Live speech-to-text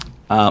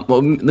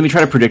Well, let me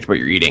try to predict what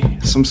you're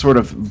eating. Some sort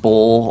of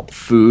bowl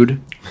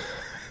food.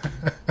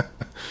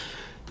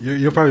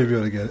 You'll probably be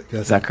able to get it.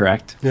 Guess. Is that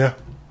correct? Yeah.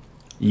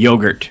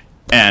 Yogurt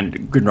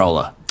and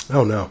granola.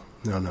 Oh no.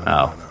 No.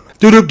 Oh.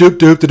 File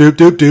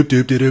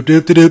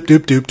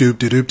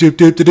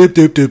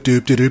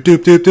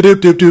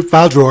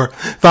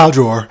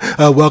drawer.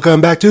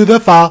 Welcome back to the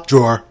file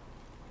drawer.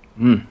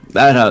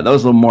 That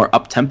was a little more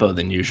up tempo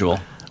than usual.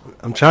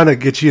 I'm trying to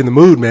get you in the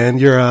mood, man.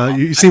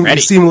 You seem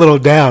a little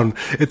down.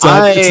 It's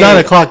 9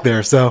 o'clock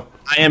there, so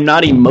I am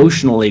not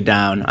emotionally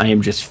down. I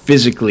am just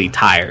physically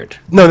tired.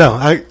 No.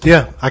 I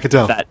could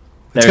tell.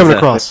 It's coming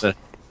across.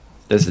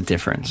 There's a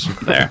difference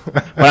there,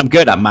 but I'm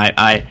good.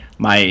 My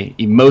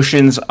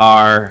emotions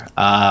are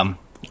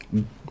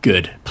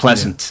good,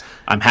 pleasant. Yeah.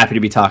 I'm happy to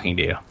be talking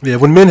to you. Yeah,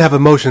 when men have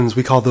emotions,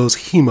 we call those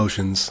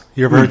he-motions.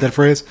 You ever heard that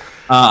phrase?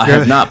 I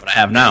have not, but I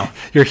have now.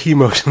 Your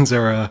he-motions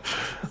are a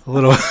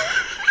little.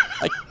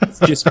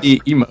 Just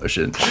the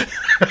emotions.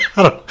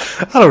 I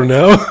don't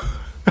know.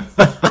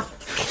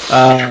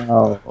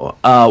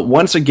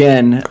 Once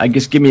again, I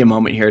guess give me a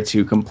moment here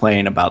to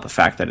complain about the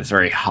fact that it's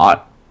very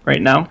hot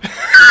right now.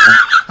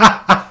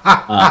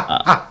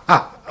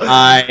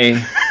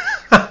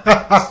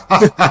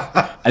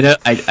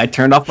 I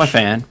turned off my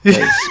fan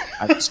because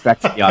I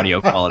respect the audio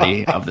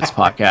quality of this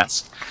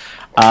podcast.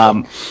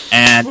 And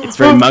it's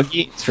very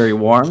muggy, it's very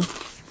warm,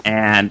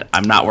 and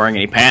I'm not wearing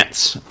any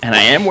pants. And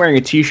I am wearing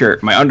a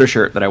t-shirt, my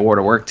undershirt that I wore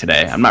to work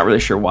today. I'm not really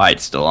sure why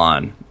it's still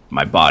on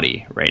my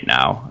body right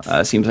now.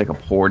 It seems like a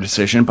poor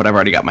decision, but I've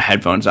already got my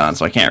headphones on,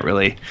 so I can't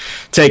really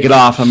take it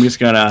off. I'm just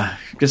gonna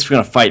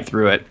fight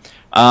through it.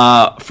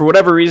 For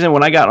whatever reason,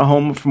 when I got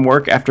home from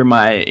work after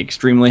my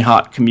extremely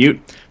hot commute,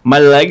 my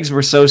legs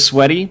were so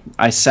sweaty,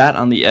 I sat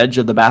on the edge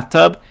of the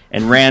bathtub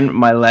and ran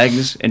my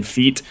legs and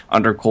feet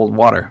under cold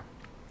water.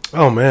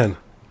 Oh, man.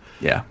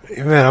 Yeah.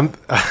 Man,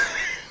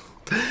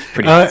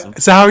 Pretty awesome.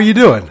 So how are you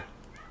doing?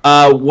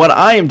 What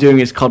I am doing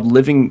is called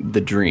living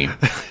the dream.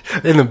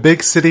 In the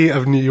big city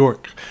of New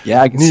York.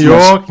 Yeah, I can New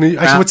York. Actually,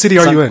 what city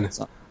are you in?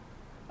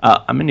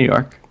 I'm in New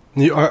York.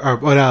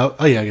 Oh yeah,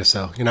 I guess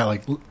so. You're not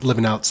like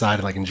living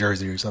outside, like in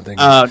Jersey or something.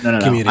 No.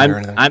 Commuting or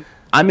anything.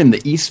 I'm in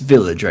the East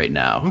Village right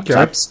now. Okay, so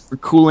I'm super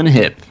cool and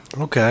hip.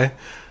 Okay.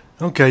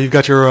 You've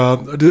got your.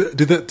 Do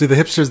the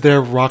hipsters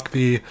there rock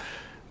the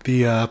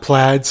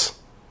plaids?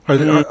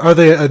 Are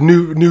they a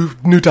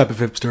new type of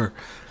hipster?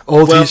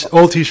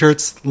 Old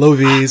t-shirts, low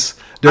V's,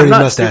 dirty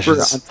mustaches. I'm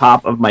not super on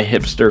top of my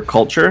hipster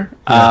culture.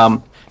 Yeah.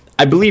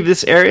 I believe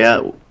this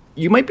area,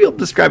 you might be able to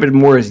describe it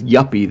more as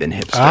yuppie than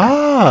hipster.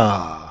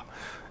 Ah.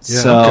 Yeah,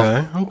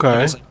 so,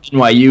 okay.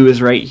 NYU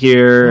is right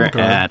here,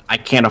 and I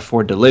can't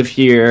afford to live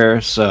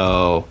here,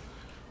 so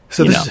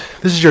this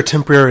is your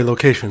temporary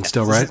location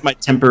still, right? This is my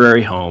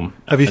temporary home.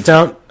 Have you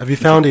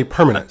found a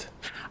permanent?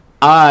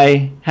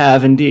 I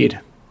have indeed.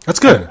 That's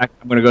good. I'm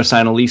going to go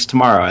sign a lease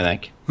tomorrow, I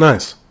think.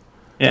 Nice.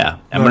 Yeah,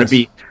 I'm going to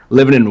be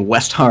living in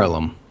West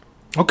Harlem.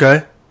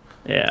 Okay.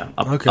 Yeah,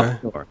 up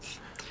north.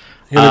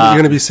 You're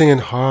going to be singing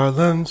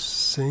 "Harlem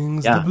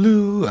Sings the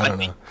Blue." I don't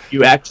know.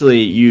 You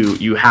actually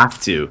you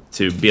have to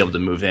be able to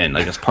move in,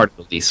 like as part of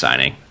the lease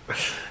signing.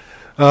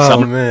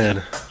 Oh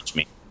man. Teach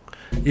me.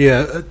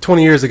 Yeah,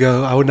 20 years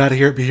ago, I would not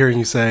be hearing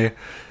you say,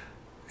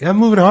 "Yeah, I'm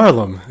moving to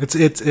Harlem."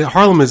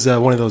 Harlem is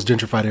one of those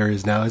gentrified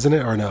areas now, isn't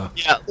it, or no?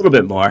 Yeah, a little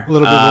bit more. A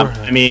little bit more.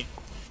 I mean,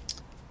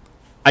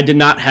 I did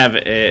not have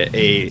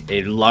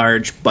a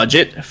large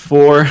budget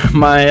for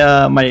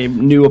my my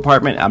new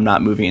apartment. I'm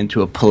not moving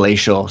into a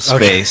palatial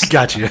space. Okay,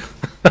 got you.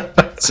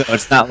 So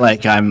it's not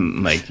like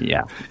I'm like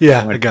Yeah,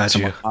 I got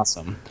you.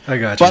 Awesome. I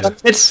got you.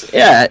 But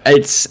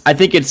I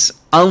think it's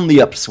on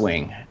the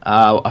upswing.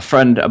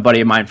 A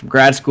buddy of mine from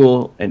grad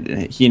school,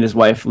 and he and his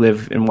wife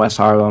live in West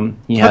Harlem.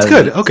 That's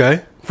good.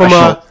 Okay.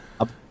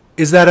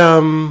 Is that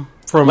from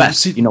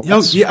West?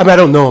 West? Yeah, I mean, I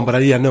don't know him, but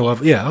I know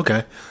of. Yeah,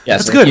 okay. Yeah,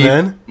 that's so good,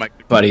 man. My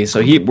good buddy. So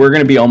we're going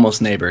to be almost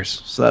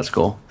neighbors. So that's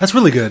cool. That's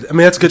really good. I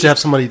mean, that's good to have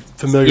somebody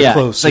familiar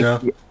close. It's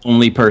like the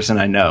only person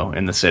I know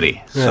in the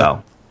city. Yeah.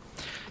 So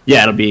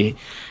yeah, it'll be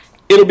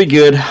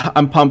good.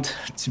 I'm pumped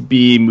to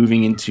be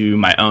moving into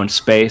my own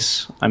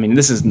space. I mean,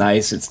 this is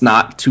nice. It's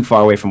not too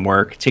far away from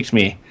work. It takes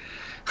me,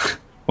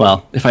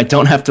 well, if I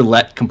don't have to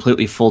let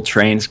completely full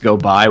trains go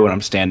by when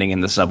I'm standing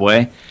in the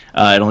subway,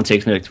 it only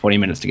takes me like 20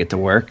 minutes to get to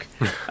work.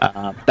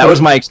 That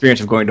was my experience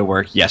of going to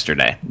work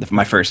yesterday,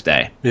 my first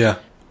day. Yeah.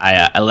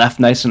 I left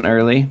nice and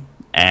early,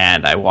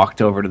 and I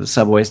walked over to the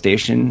subway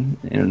station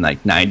in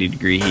like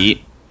 90-degree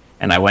heat,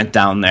 and I went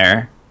down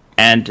there.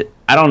 And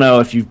I don't know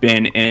if you've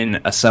been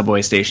in a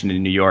subway station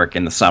in New York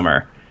in the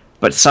summer,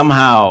 but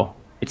somehow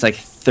it's like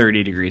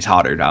 30 degrees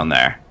hotter down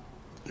there.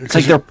 It's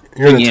like you're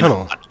in a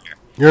tunnel.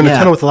 You're in a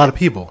tunnel with a lot of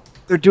people.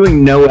 They're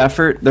doing no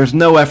effort. There's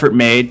no effort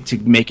made to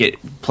make it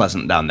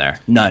pleasant down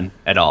there. None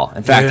at all.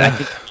 In fact, I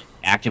think they're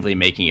actively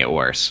making it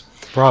worse.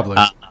 Probably.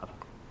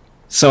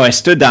 So I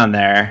stood down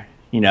there,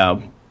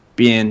 trying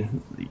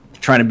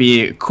to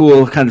be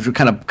cool, kind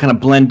of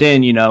blend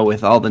in,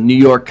 with all the New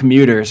York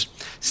commuters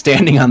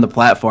standing on the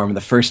platform. And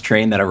the first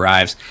train that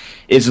arrives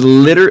is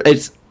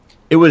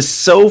it was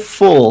so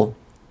full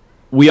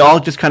we all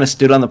just kind of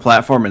stood on the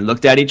platform and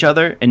looked at each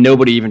other, and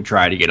nobody even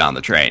tried to get on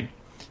the train.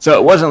 So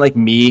it wasn't like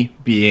me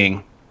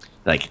being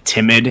like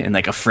timid and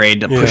like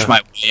afraid to push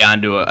my way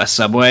onto a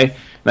subway.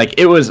 Like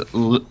it was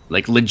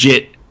like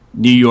legit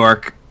New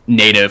York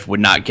native would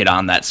not get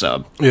on that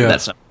subway,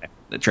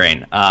 the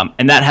train.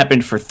 And that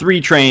happened for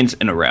 3 trains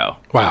in a row.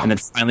 Wow. And then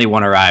finally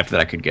one arrived that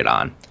I could get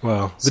on.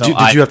 Wow. Did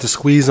you have to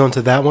squeeze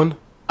onto that one?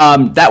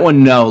 That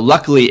one, no.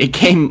 Luckily, it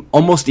came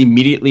almost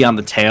immediately on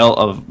the tail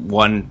of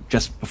one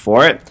just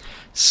before it.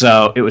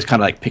 So it was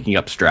kind of like picking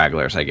up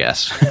stragglers, I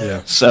guess.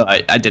 Yeah. So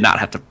I did not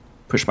have to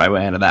push my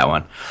way into that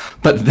one.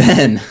 But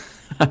then,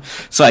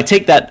 so I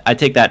take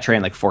that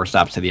train like 4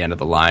 stops to the end of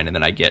the line, and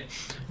then I get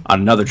on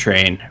another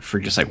train for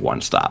just like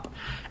 1 stop.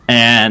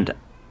 And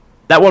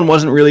that one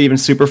wasn't really even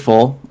super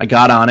full. I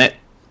got on it,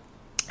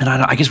 and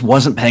I just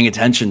wasn't paying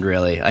attention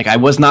really. Like I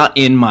was not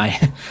in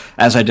my,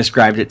 as I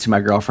described it to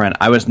my girlfriend,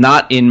 I was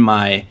not in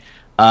my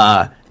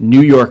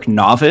New York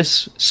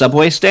novice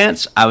subway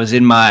stance. I was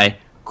in my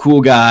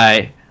cool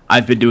guy,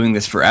 I've been doing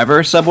this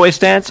forever subway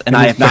stance, and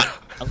I have not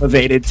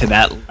elevated to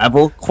that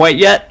level quite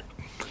yet.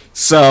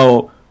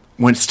 So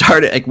when it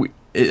started,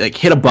 it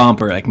hit a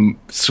bump or like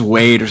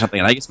swayed or something,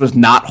 and I just was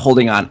not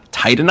holding on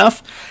tight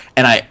enough,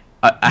 and I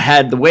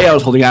had, the way I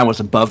was holding on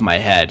was above my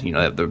head, you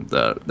know,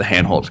 the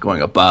handholds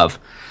going above.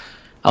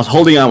 I was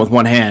holding on with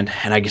one hand,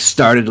 and I just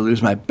started to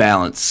lose my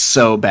balance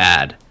so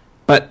bad.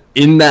 But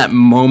in that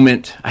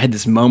moment, I had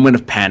this moment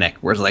of panic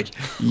where it's like,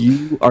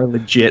 you are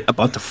legit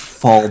about to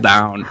fall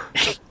down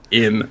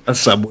in a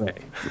subway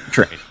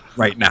train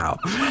right now.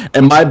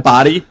 And my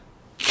body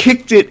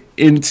kicked it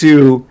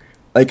into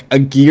like a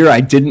gear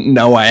I didn't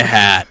know I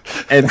had.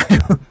 And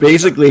I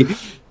basically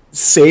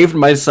saved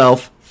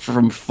myself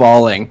from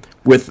falling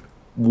with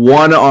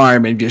one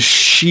arm and just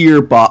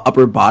sheer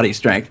upper body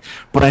strength.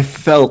 But I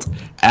felt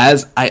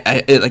as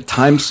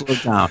time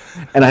slowed down,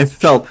 and I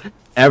felt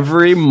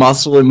every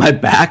muscle in my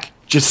back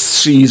just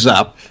seize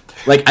up.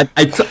 Like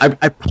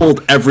I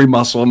pulled every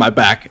muscle in my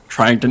back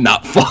trying to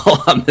not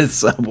fall on this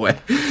subway.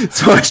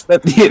 So I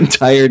spent the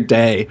entire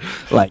day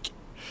like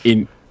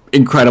in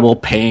incredible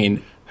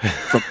pain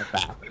from the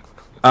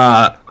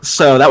back.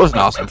 So that was an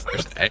awesome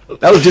first day.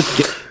 That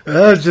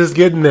was just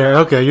getting there.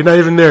 Okay, you're not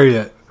even there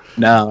yet.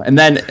 No, and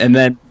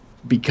then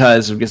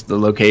because of just the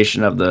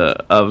location of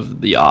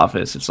the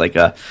office, it's like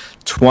a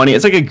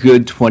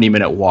good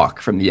 20-minute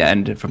walk from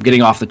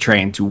getting off the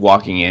train to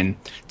walking in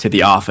to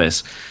the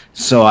office.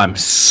 So I'm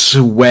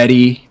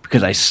sweaty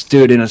because I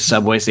stood in a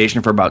subway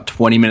station for about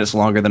 20 minutes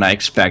longer than I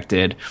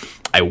expected.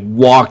 I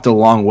walked a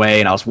long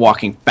way, and I was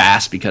walking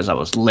fast because I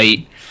was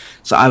late.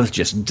 So I was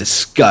just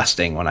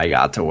disgusting when I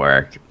got to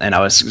work, and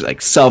I was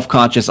like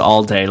self-conscious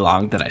all day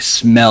long that I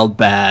smelled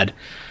bad.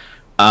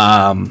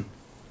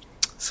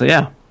 So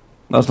yeah,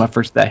 that was my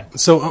first day.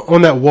 So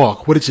on that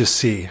walk, what did you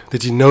see?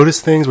 Did you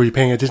notice things? Were you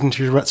paying attention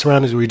to your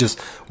surroundings, or were you just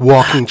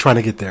walking, trying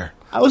to get there?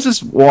 I was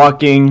just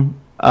walking.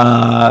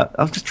 I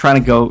was just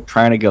trying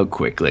to go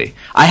quickly.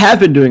 I have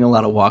been doing a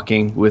lot of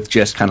walking with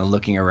just kind of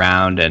looking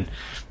around and,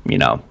 you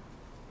know,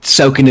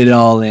 soaking it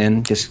all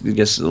in, just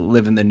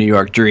living the New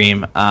York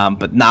dream,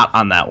 but not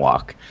on that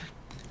walk.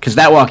 Because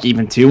that walk,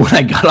 even too, when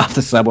I got off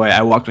the subway,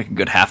 I walked like a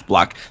good half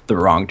block the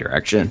wrong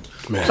direction.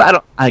 Man.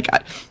 So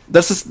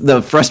this is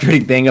the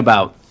frustrating thing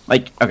about,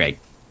 like, okay,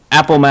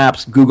 Apple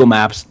Maps, Google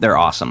Maps, they're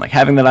awesome. Like,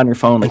 having that on your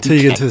phone. Like, until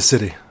you get to the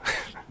city.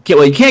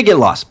 Well, you can't get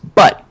lost,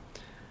 but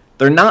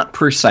they're not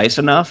precise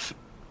enough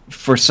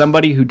for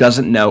somebody who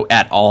doesn't know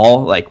at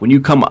all. Like, when you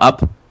come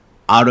up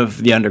out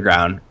of the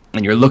underground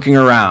and you're looking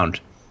around,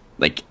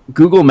 like,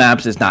 Google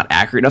Maps is not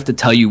accurate enough to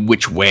tell you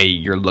which way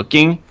you're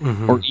looking,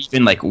 or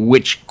even, like,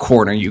 which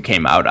corner you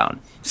came out on.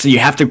 So you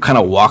have to kind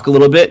of walk a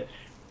little bit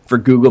for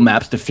Google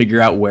Maps to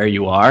figure out where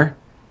you are.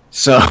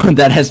 So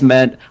that has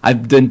meant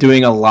I've been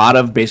doing a lot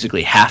of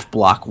basically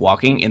half-block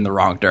walking in the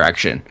wrong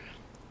direction.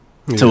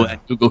 Yeah. So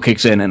Google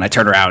kicks in, and I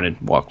turn around and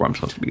walk where I'm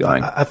supposed to be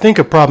going. I think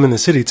a problem in the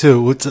city,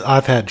 too, which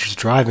I've had just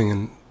driving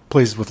in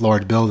places with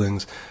large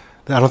buildings,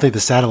 I don't think the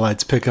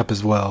satellites pick up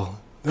as well.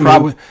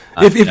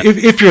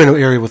 If you're in an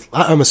area with,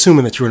 I'm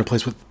assuming that you're in a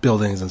place with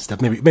buildings and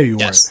stuff. Maybe you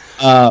yes.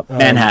 weren't.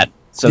 Manhattan.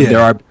 So there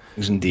are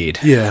buildings indeed.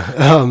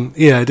 Yeah.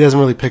 It doesn't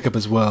really pick up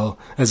as well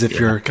as if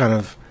you're kind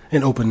of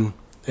in open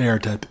air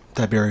type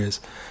areas.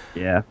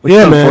 Yeah.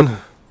 Man.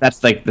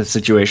 That's like the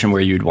situation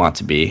where you'd want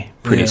to be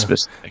pretty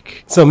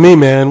specific. So me,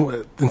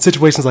 man, in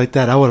situations like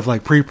that, I would have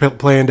like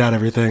pre-planned out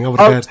everything.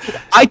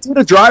 I did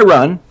a dry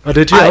run. Oh,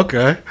 did you?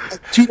 Okay.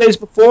 2 days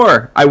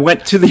before I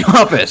went to the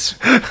office,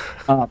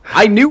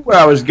 I knew where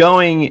I was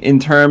going in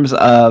terms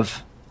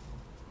of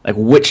like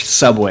which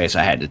subways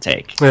I had to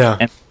take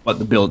and what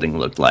the building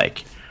looked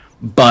like,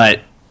 but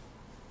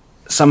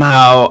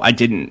somehow it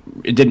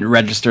didn't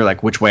register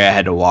like which way I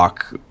had to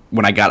walk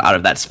when I got out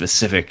of that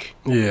specific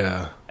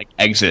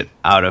exit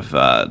out of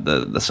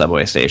the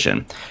subway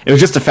station. It was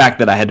just the fact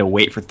that I had to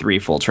wait for 3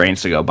 full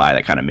trains to go by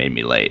that kind of made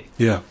me late.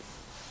 Yeah,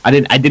 I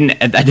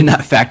did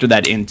not factor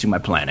that into my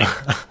planning.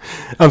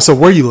 So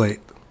were you late?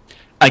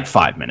 Like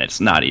 5 minutes,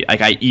 not like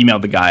I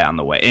emailed the guy on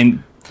the way,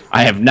 and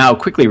I have now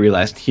quickly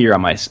realized here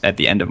at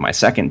the end of my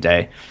second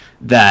day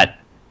that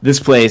this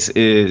place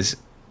is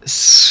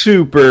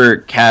super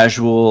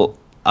casual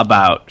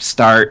about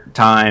start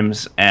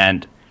times,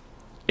 and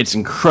it's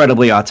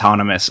incredibly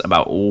autonomous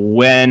about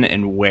when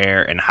and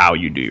where and how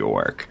you do your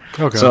work.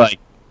 Okay. So, like,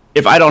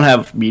 if I don't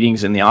have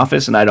meetings in the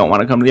office and I don't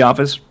want to come to the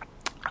office,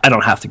 I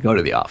don't have to go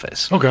to the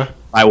office. Okay. If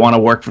I want to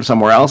work from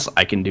somewhere else,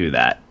 I can do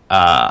that.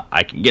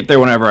 I can get there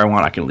whenever I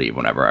want. I can leave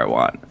whenever I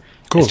want.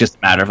 Cool. It's just a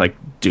matter of like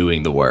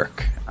doing the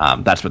work.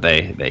 That's what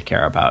they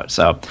care about.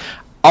 So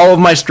all of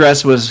my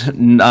stress was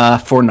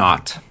for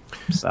naught.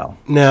 So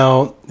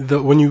now,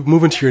 when you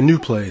move into your new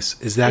place,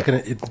 is that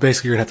it's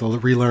basically you're gonna have to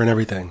relearn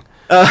everything?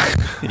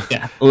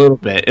 Yeah, a little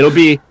bit. It'll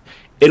be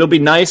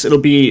nice.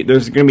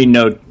 There's gonna be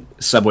no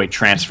subway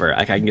transfer.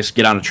 Like I can just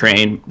get on a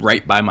train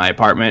right by my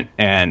apartment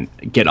and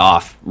get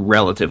off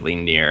relatively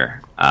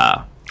near.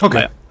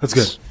 Okay, that's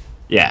good.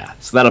 Yeah,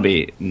 so that'll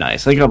be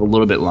nice. I think I'll have a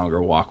little bit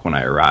longer walk when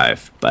I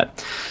arrive,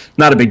 but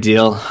not a big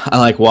deal. I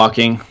like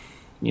walking,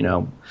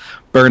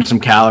 burn some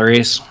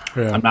calories.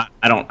 Yeah.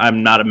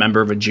 I'm not a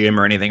member of a gym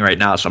or anything right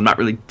now, so I'm not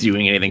really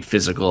doing anything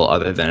physical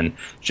other than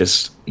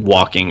just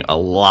walking a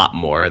lot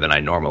more than I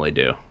normally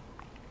do.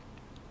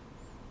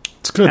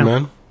 It's good,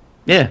 man.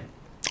 Yeah.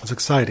 It's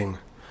exciting.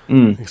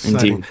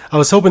 Exciting. Indeed. I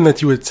was hoping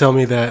that you would tell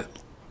me that,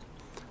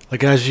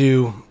 like, as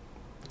you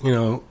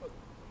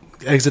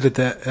exited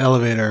the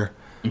elevator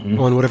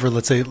on whatever,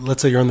 let's say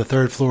you're on the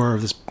third floor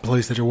of this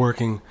place that you're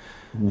working,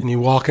 and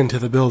you walk into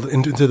the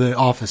into the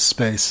office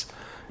space,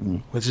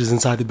 which is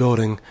inside the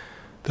building.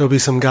 There'll be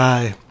some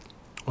guy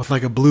with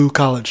like a blue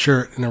collared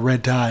shirt and a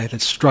red tie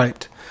that's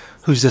striped,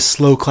 who's just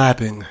slow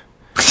clapping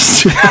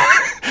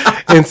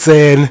and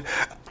saying,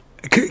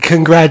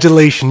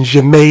 "Congratulations,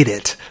 you made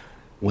it!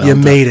 Well you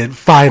done. made it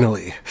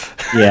finally!"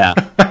 Yeah.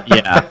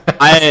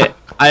 I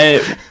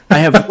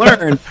have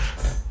learned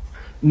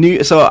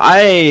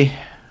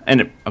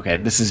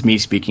this is me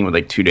speaking with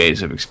like 2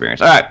 days of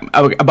experience. All right,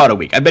 about a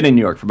week. I've been in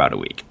New York for about a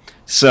week,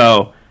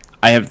 so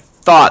I have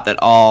thought that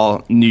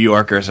all New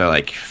Yorkers are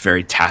like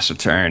very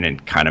taciturn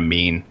and kind of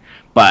mean,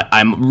 but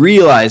I'm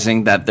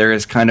realizing that there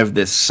is kind of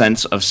this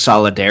sense of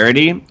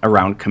solidarity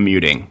around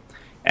commuting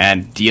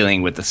and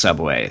dealing with the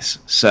subways.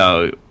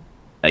 So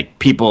like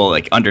people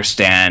like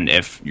understand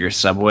if your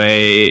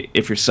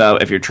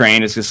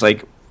train is just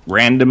like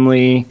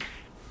randomly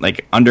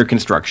like under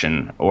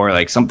construction, or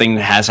like something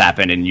has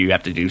happened and you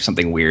have to do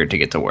something weird to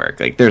get to work.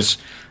 Like there's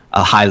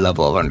a high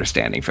level of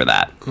understanding for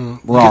that.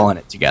 We're all in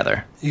it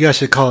together. You guys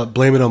should call it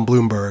 "Blame It on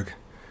Bloomberg."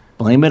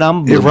 Blame it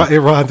on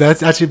Bloomberg.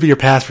 That should be your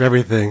pass for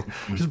everything.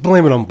 Just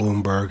blame it on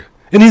Bloomberg.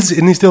 And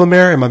isn't he still a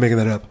mayor? Am I making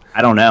that up?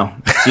 I don't know.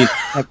 See,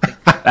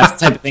 that's the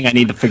type of thing I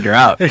need to figure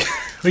out.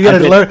 You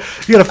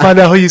gotta find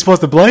out who you're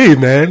supposed to blame,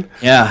 man.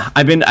 Yeah,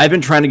 I've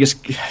been trying to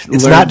just.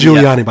 It's not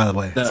Giuliani, by the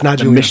way. It's not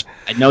Giuliani.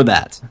 I know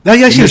that. No,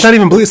 yeah, it's not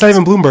even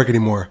Bloomberg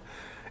anymore.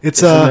 It's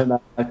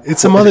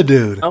some other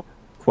dude. Oh,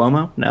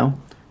 Cuomo? No.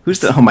 Who's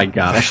the? Oh my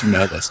God! I should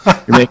know this.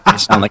 You're making me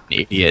sound like an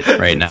idiot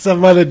right now.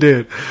 Some other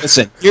dude.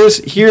 Listen,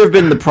 here have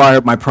been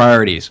my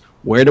priorities.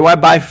 Where do I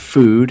buy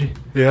food?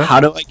 Yeah. How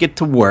do I get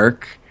to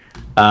work?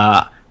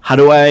 Where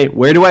do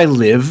I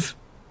live?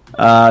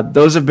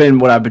 Those have been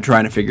what I've been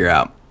trying to figure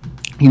out.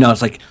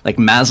 It's like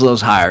Maslow's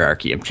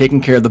hierarchy. I'm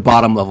taking care of the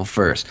bottom level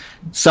first.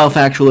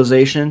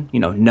 Self-actualization,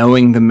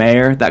 knowing the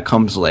mayor, that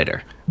comes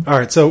later. All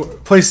right, so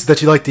places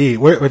that you like to eat.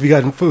 Where have you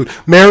gotten food?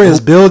 Mayor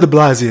is Bill de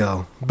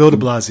Blasio. Bill de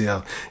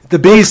Blasio. The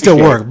B's still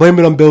work. Blame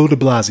it on Bill de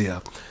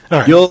Blasio.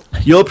 All right.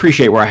 You'll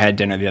appreciate where I had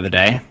dinner the other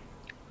day.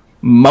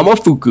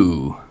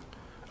 Momofuku.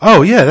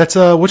 Oh, yeah, that's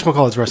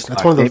whatchamacallit's restaurant.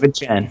 That's one of those. David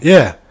Chen.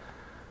 Yeah.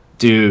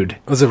 Dude.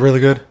 Was it really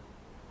good?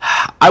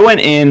 I went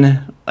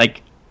in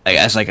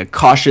as a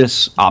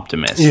cautious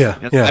optimist. Yeah.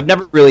 I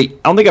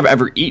don't think I've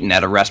ever eaten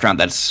at a restaurant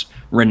that's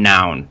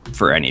renowned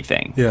for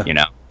anything. Yeah.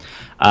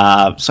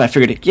 So I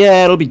figured,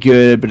 it'll be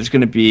good, but it's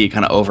going to be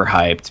kind of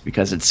overhyped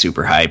because it's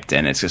super hyped,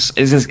 and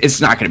it's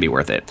not going to be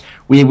worth it.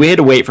 We had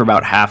to wait for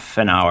about half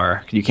an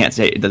hour. You can't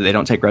say that they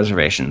don't take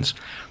reservations,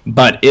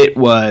 but it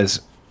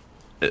was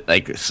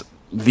like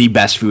the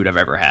best food I've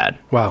ever had.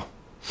 Wow.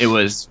 It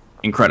was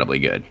incredibly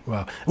good.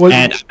 Wow.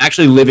 And I'm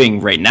actually living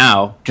right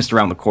now just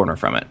around the corner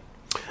from it.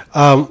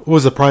 What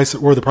was the price?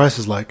 What were the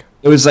prices like?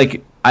 It was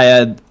like I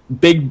had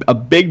a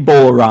big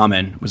bowl of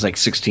ramen was like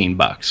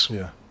 $16.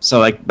 Yeah. So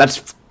like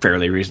that's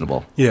fairly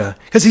reasonable. Yeah,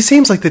 because he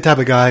seems like the type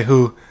of guy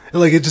who,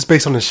 like, it's just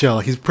based on his show.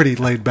 Like, he's pretty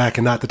laid back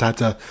and not the type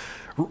to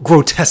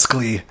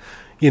grotesquely,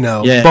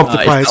 bump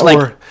the price it's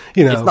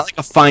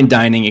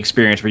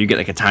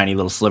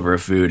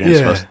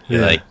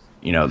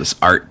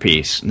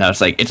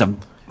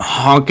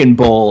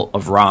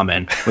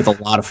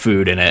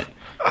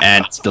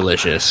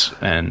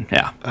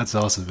that's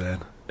awesome,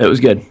 man. It was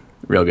good,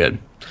 real good.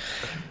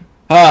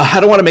 I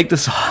don't want to make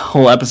this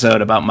whole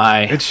episode about my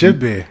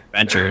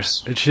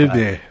adventures. It should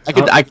be. I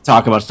could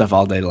talk about stuff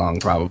all day long,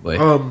 probably.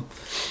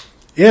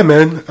 Yeah,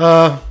 man.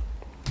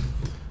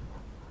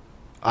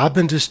 I've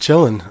been just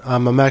chilling.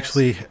 I'm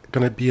actually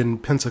going to be in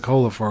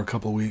Pensacola for a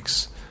couple of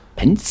weeks.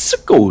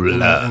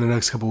 Pensacola? In the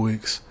next couple of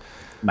weeks.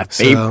 My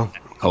favorite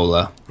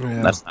cola.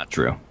 Yeah. That's not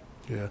true.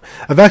 Yeah,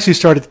 I've actually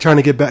started trying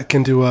to get back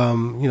into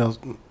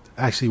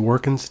actually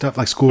working stuff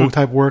like school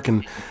type work,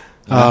 and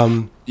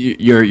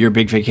your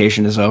big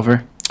vacation is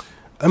over.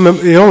 I mean,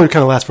 it only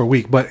kind of lasts for a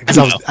week, but because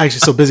I was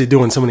actually so busy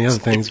doing so many other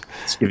things.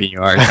 It's giving you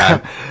a hard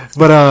time.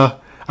 But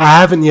I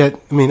haven't yet.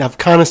 I mean, I've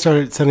kind of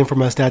started studying for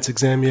my stats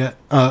exam yet,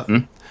 but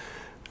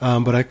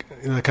I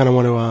kind of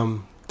want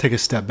to take a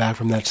step back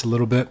from that just a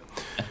little bit.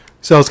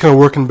 So I was kind of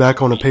working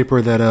back on a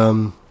paper that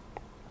on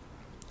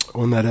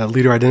that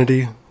leader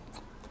identity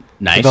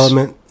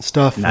development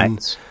stuff.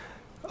 Nice.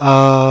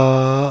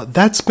 And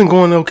that's been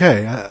going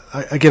okay.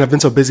 Again, I've been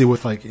so busy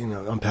with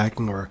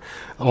unpacking or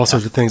all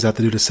sorts of things I have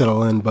to do to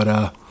settle in,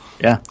 but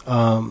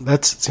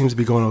that seems to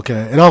be going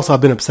okay. And also,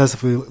 I've been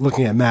obsessively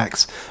looking at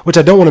Macs, which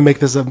I don't want to make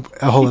this a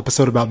whole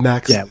episode about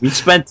Macs. Yeah,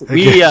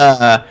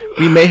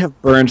 we may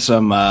have burned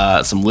some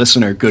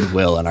listener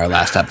goodwill in our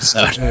last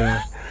episode.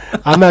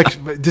 I'm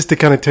actually, just to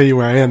kind of tell you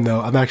where I am though,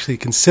 I'm actually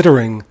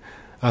considering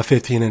a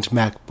 15-inch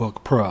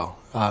MacBook Pro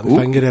if I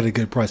can get it at a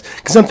good price.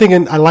 Because I'm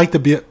thinking I like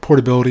the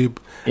portability.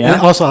 Yeah.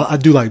 And also, I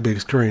do like big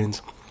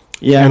screens.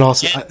 Yeah, and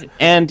also,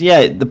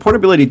 the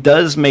portability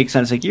does make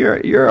sense. Like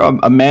you're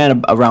a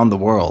man around the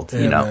world.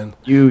 Yeah, man.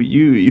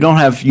 You don't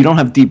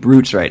have deep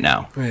roots right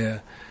now. Yeah,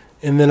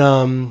 and then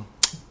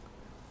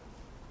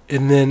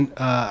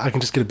I can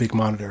just get a big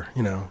monitor,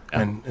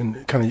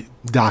 and kind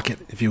of dock it,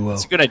 if you will.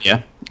 It's a good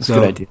idea. It's a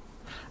good idea.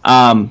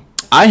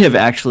 I have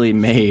actually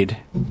made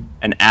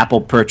an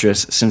Apple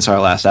purchase since our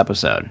last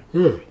episode.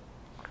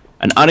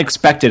 An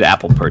unexpected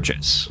Apple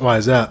purchase. Why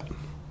is that?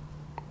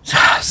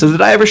 So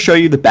did I ever show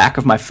you the back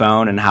of my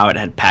phone and how it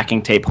had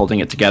packing tape holding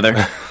it together?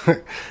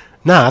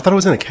 Nah, I thought it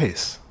was in a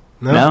case.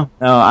 No.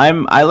 I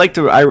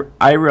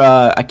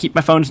keep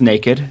my phones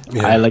naked.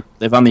 Yeah. I like to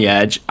live on the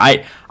edge.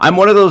 I'm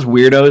one of those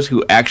weirdos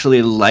who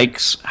actually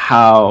likes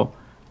how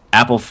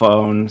Apple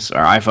phones or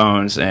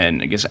iPhones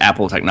and I guess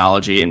Apple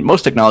technology and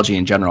most technology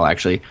in general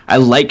actually, I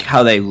like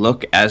how they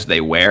look as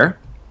they wear.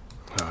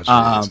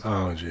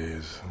 Oh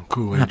jeez.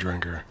 Kool-Aid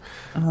drinker.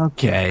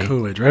 Okay.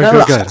 Kool-Aid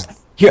drinker. Good.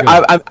 Here,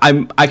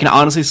 I can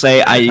honestly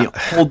say I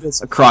hold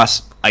this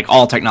across like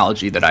all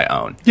technology that I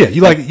own. Yeah,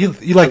 you like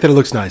that it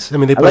looks nice. I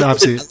mean, I like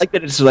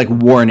that it's like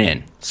worn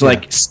in, so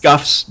like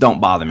scuffs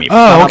don't bother me.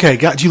 Oh, okay.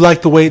 You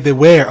like the way they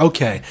wear?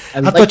 Okay,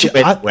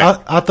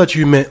 I thought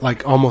you meant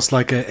like almost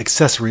like an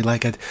accessory,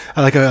 like a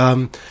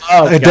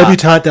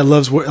debutante that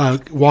loves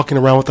walking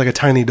around with like a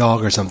tiny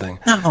dog or something.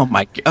 Oh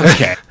my god.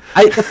 Okay,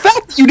 the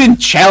fact that you didn't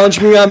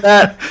challenge me on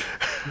that.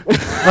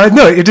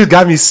 No, it just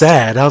got me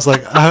sad. I was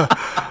like.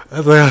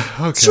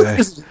 Okay. So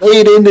just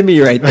laid into me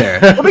right there.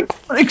 Don't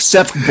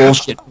accept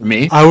bullshit from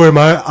me. I wear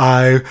my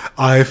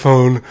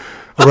iPhone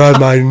around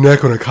my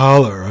neck on a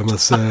collar. I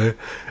must say.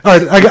 All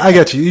right, I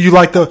get you. You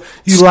like the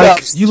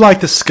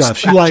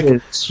scuffs.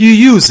 You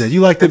use it.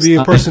 You like to be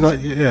a person.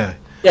 Yeah.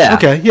 Yeah.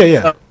 Okay.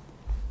 Yeah.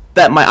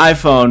 That my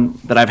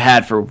iPhone that I've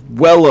had for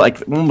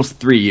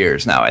almost 3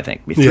 years now. I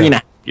think 3.5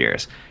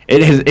 years.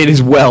 It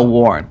is well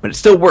worn, but it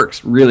still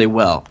works really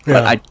well. Yeah.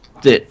 But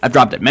I've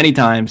dropped it many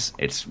times.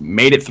 It's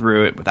made it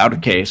through it without a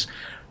case.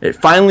 It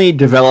finally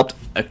developed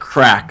a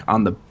crack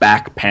on the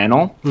back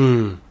panel.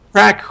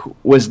 Crack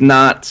was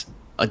not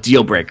a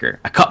deal breaker.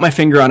 I cut my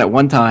finger on it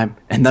one time,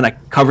 and then I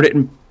covered it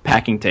in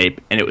packing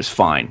tape, and it was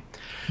fine.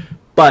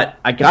 But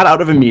I got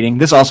out of a meeting.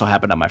 This also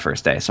happened on my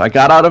first day. So I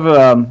got out of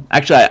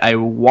I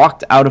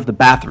walked out of the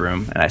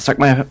bathroom, and I stuck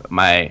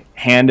my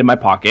hand in my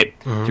pocket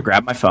to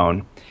grab my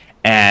phone,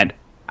 and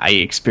I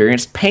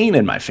experienced pain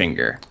in my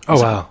finger.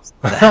 Oh,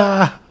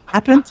 wow.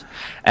 Happened,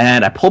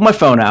 and I pulled my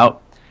phone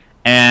out,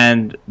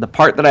 and the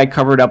part that I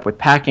covered up with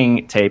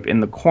packing tape in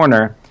the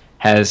corner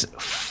has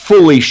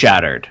fully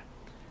shattered.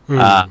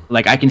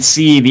 Like I can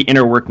see the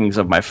inner workings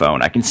of my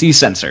phone. I can see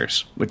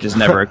sensors, which is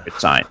never a good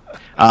sign.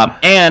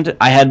 And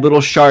I had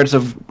little shards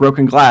of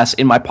broken glass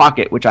in my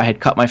pocket, which I had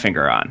cut my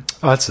finger on.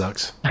 Oh, that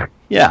sucks.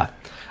 Yeah.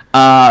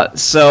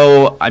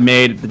 So I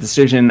made the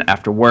decision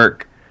after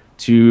work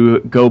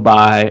to go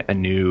buy a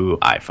new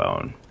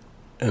iPhone.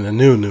 And a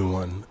new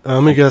one.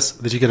 Let me guess,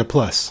 did you get a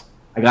Plus?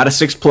 I got a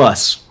 6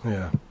 Plus.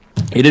 Yeah.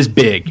 It is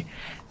big.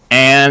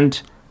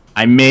 And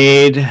I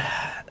made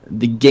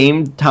the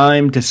game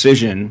time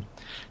decision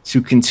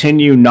to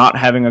continue not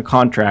having a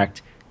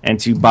contract and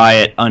to buy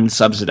it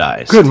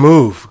unsubsidized. Good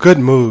move.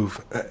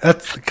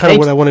 That's kind of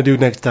what I want to do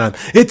next time.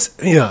 It's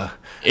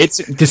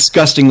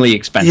disgustingly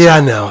expensive. Yeah,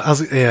 I know.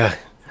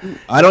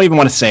 I don't even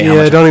want to say how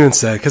much. Yeah, don't even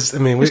say, because, I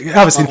mean,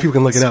 obviously people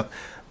can look it up.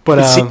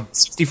 But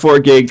 64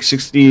 gig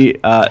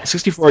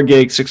 64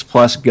 gig 6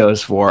 Plus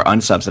goes for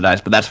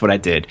unsubsidized, but that's what I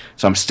did.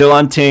 So I'm still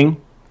on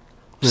Ting.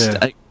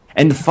 Yeah.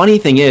 And the funny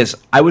thing is,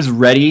 I was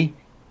ready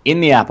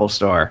in the Apple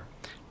Store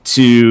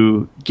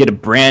to get a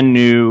brand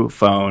new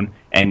phone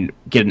and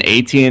get an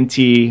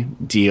AT&T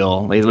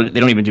deal. They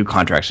don't even do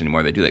contracts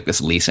anymore. They do like this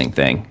leasing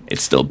thing.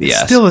 It's still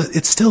BS.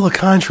 It's still a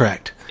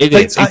contract. It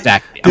is,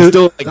 exactly. I'm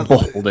still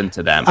beholden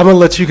to them. I'm gonna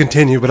let you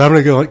continue, but I'm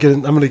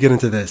gonna get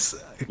into this.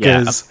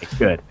 Yeah, okay,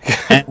 good.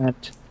 And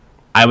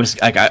I was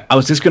like, I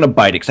was just gonna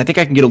bite it because I think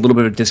I can get a little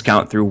bit of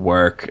discount through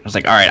work. I was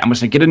like, all right, I'm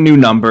just gonna get a new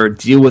number,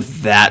 deal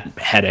with that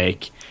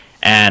headache,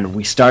 and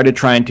we started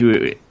trying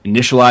to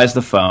initialize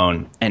the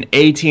phone. And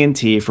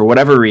AT&T, for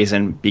whatever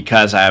reason,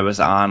 because I was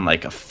on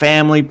like a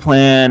family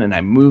plan and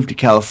I moved to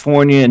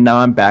California and now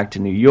I'm back to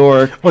New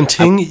York. On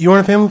Ting, you on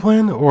a family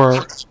plan,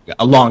 or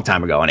A long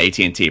time ago on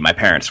AT&T, my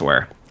parents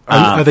were.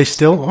 are they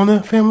still on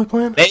a family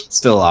plan? They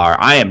still are.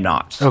 I am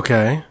not.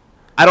 Okay.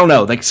 I don't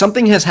know. Like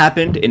something has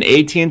happened in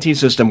AT&T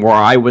system where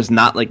I was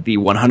not like the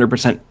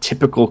 100%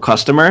 typical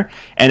customer,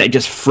 and it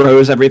just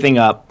froze everything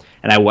up.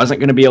 And I wasn't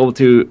going to be able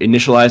to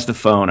initialize the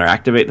phone or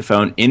activate the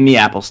phone in the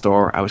Apple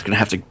Store. I was going to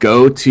have to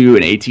go to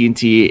an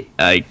AT&T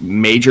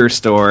major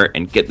store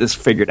and get this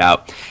figured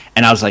out.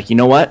 And I was like, you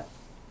know what?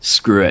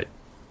 Screw it.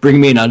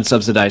 Bring me an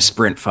unsubsidized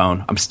Sprint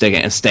phone. I'm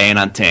staying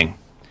on Ting.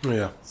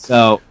 Yeah.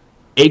 So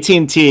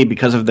AT&T,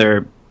 because of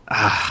their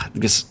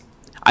because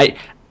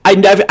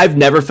I've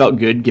never felt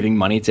good giving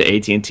money to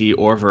AT&T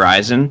or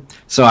Verizon,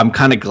 so I'm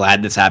kind of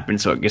glad this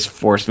happened. So it just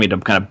forced me to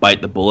kind of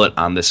bite the bullet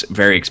on this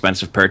very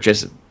expensive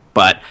purchase.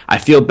 But I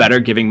feel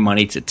better giving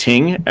money to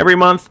Ting every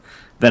month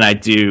than I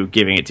do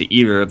giving it to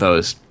either of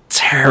those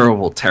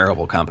terrible,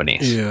 terrible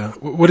companies. Yeah.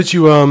 What did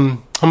you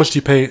how much do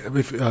you pay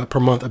per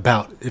month,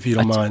 about, if you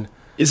don't mind?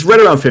 It's right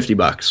around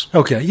 $50.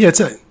 Okay. Yeah,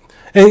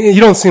 and you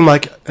don't seem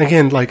like,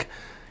 again, like,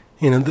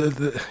 you know,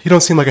 you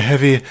don't seem like a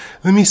heavy,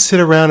 let me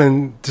sit around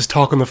and just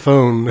talk on the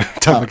phone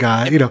type of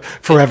guy, you know,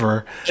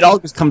 forever. It all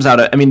just comes out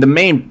of, I mean, the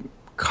main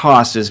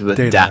cost is with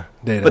data.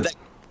 But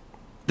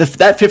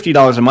that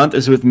 $50 a month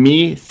is with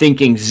me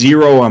thinking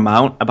zero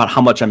amount about how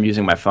much I'm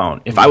using my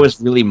phone. If I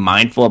was really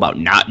mindful about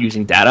not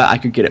using data, I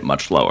could get it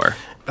much lower.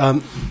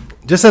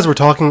 Just as we're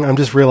talking, I'm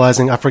just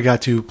realizing I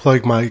forgot to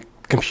plug my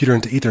computer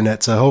into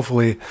Ethernet, so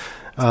hopefully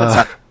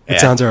it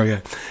sounds all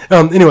right.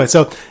 Anyway,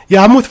 so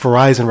yeah, I'm with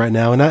Verizon right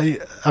now, and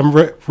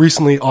I'm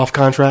recently off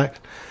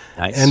contract.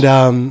 Nice.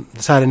 And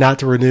decided not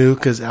to renew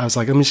because I was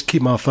like, let me just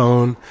keep my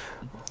phone,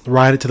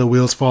 ride it till the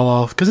wheels fall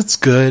off, because it's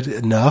good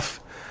enough.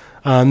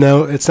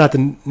 No, it's not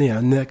the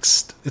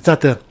next. It's not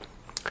the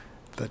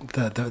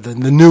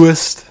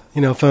newest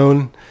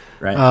phone,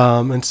 right?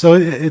 And so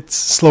it's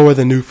slower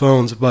than new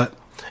phones, but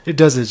it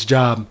does its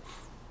job.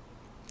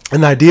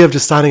 And the idea of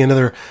just signing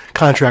another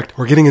contract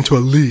or getting into a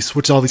lease,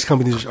 which all these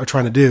companies are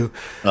trying to do.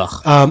 So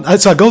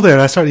I go there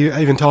and I start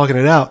even talking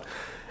it out,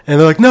 and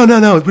they're like, no, we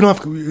don't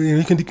have.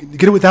 You can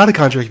get it without a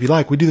contract if you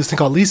like. We do this thing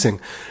called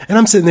leasing, and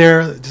I'm sitting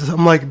there.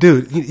 I'm like,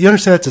 dude, you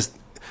understand that's just.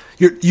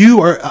 You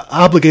are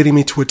obligating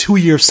me to a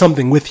 2-year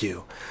something with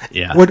you.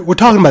 Yeah, we're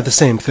talking about the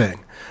same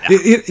thing.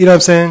 Yeah. You know what I'm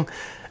saying?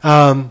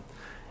 And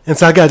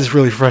so I got just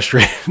really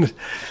frustrated.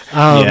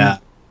 Yeah,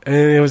 and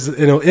it was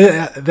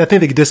I think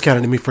they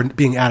discounted me for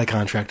being out of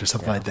contract or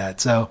something like that.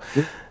 So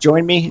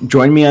join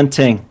me on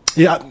Ting.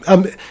 Yeah.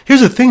 Here's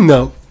the thing,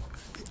 though.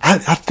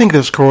 I think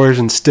there's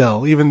coercion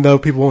still, even though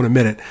people won't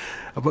admit it,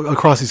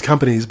 across these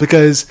companies,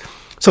 because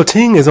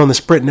Ting is on the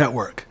Sprint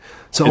network.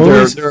 So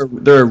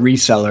they're a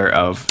reseller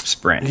of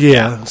Sprint.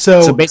 Yeah.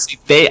 So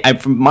basically,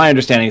 from my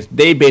understanding,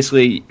 they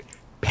basically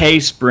pay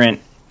Sprint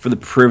for the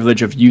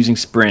privilege of using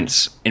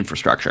Sprint's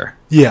infrastructure.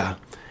 Yeah.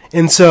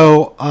 And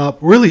so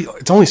really,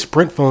 it's only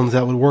Sprint phones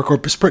that would work,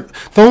 or Sprint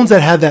phones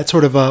that have that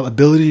sort of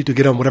ability to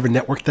get on whatever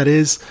network that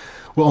is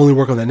will only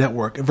work on that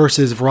network.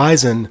 Versus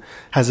Verizon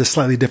has a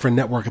slightly different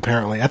network.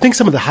 Apparently, I think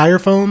some of the higher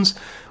phones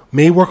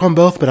may work on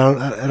both, but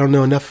I don't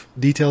know enough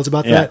details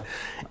about that.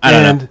 I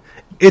don't know.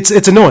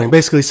 It's annoying,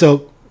 basically.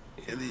 So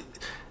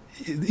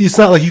it's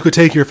not like you could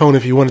take your phone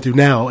if you wanted to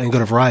now and go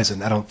to Verizon.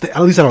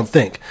 At least I don't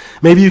think.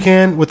 Maybe you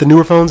can with the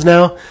newer phones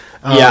now.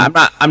 Yeah,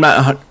 I'm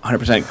not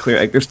 100% clear.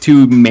 Like, there's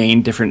two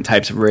main different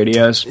types of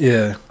radios.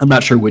 Yeah, I'm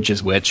not sure which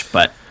is which,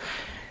 but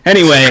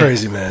anyway, it's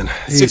crazy, man.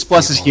 6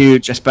 Plus is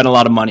huge. I spent a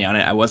lot of money on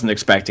it. I wasn't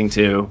expecting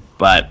to,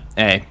 but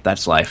hey,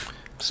 that's life.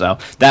 So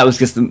that was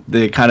just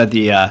the kind of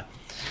the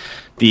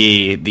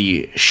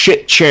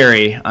shit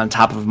cherry on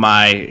top of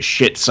my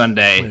shit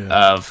Sunday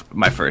of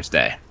my first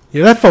day.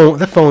 Yeah,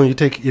 that phone you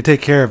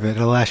take care of it.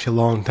 It'll last you a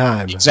long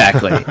time.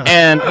 Exactly.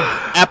 And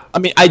I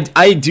mean,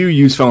 I do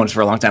use phones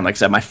for a long time. Like I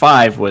said,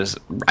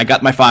 I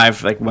got my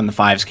 5 like when the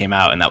 5s came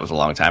out, and that was a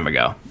long time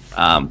ago.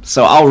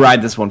 So I'll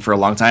ride this one for a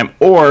long time,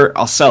 or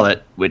I'll sell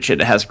it, which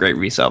it has great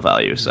resale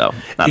value. So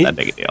not that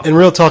big a deal. In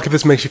real talk, if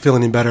this makes you feel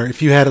any better,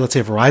 if you had, let's say,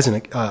 a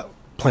Verizon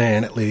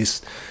plan at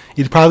least,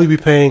 you'd probably be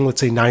paying,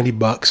 let's say,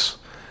 $90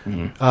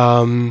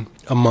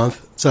 a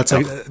month. So that's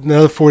like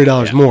another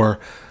 $40 more.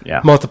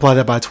 Yeah. Multiply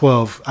that by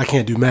 12. I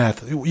can't do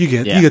math. You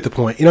get the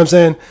point. You know what I'm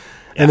saying?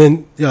 Yeah. And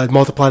then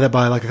multiply that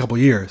by like a couple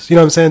years. You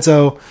know what I'm saying?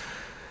 So,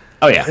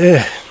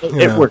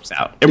 it works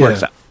out. It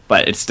works out,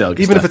 but it's still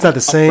just even if it's not the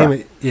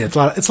same. It's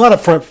a lot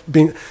of front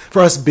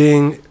for us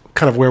being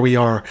kind of where we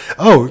are.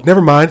 Oh,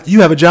 never mind.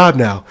 You have a job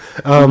now.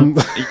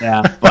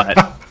 Yeah, but.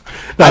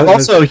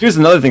 Here's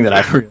another thing that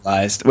I've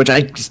realized, which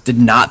I just did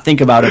not think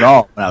about at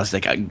all when I was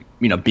like,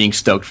 being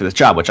stoked for this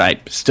job, which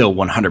I still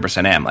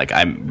 100% am. Like,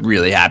 I'm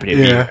really happy to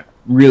be here,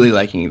 really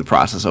liking the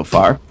process so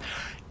far.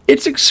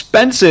 It's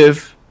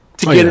expensive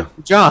to get a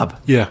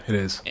job. Yeah, it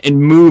is.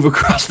 And move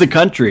across the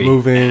country.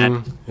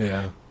 Moving,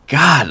 yeah.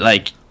 God,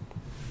 like,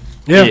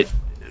 yeah,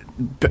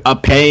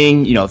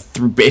 paying,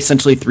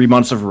 essentially 3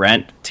 months of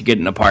rent to get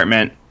an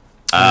apartment.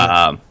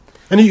 And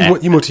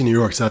you moved to New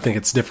York, so I think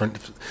it's different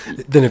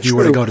than if you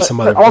were to go to some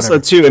other. Also,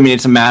 too, I mean,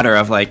 it's a matter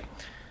of like,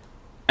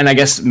 and I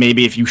guess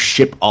maybe if you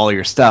ship all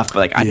your stuff, but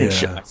like I didn't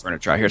ship my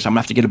furniture out here, so I'm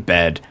gonna have to get a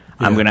bed.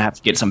 Yeah. I'm gonna have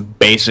to get some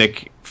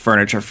basic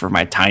furniture for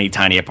my tiny,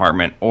 tiny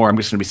apartment, or I'm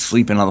just gonna be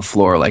sleeping on the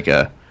floor like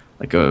a.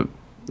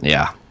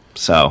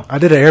 So I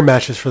did an air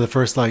mattress for the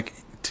first year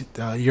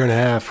and a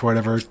half or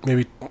whatever,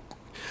 maybe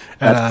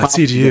at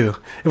CGU.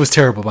 It was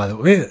terrible, by the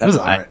way. It was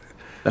all right.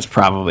 That's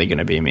probably going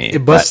to be me.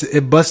 It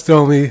busted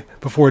on me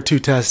before 2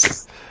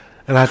 tests,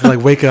 and I had to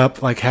wake up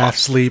half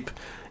sleep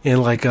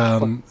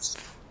and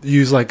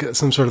use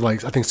some sort of I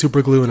think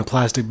super glue in a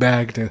plastic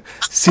bag to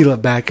seal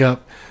it back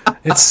up.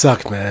 It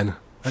sucked, man.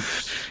 I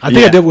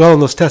think I did well on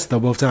those tests though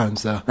both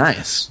times. So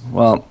nice.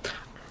 Well,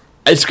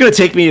 it's going to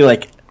take me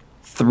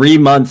 3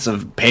 months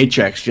of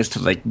paychecks just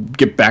to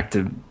get back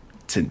to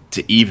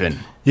even.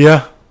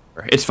 Yeah,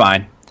 it's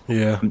fine.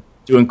 Yeah. I'm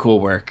doing cool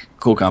work,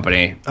 cool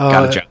company,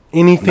 got a job.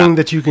 Anything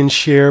that you can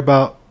share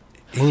about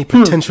any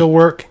potential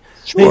work?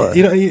 Sure.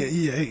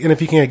 And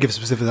if you can't give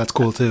specifics, that's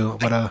cool too.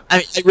 But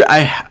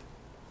I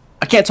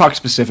can't talk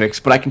specifics,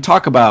 but I can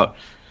talk about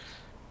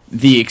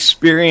the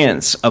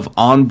experience of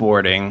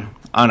onboarding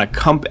on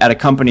at a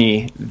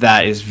company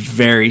that is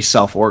very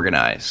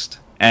self-organized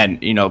and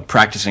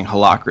practicing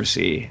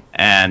holacracy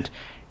and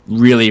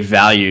really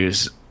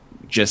values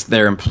just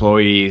their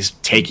employees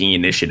taking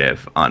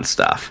initiative on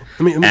stuff.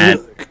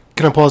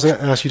 Can I pause and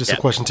ask you just a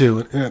question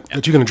too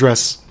that you can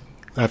address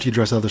after you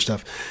address other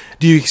stuff?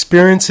 Do you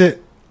experience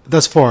it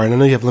thus far? And I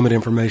know you have limited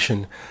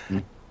information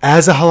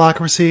as a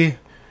holacracy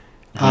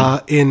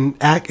in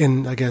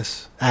I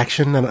guess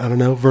action. I don't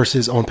know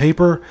versus on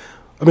paper.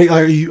 I mean,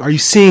 are you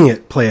seeing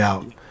it play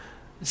out?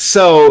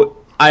 So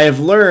I have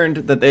learned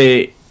that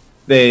they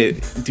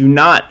do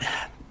not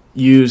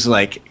use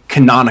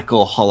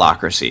canonical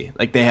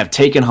holacracy. They have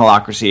taken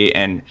holacracy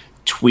and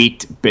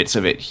tweaked bits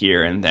of it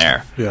here and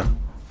there. Yeah.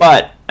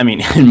 But, I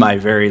mean, in my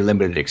very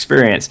limited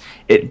experience,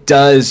 it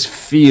does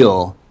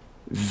feel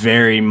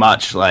very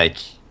much like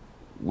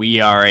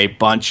we are a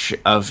bunch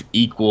of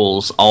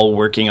equals all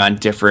working on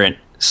different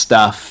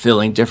stuff,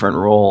 filling different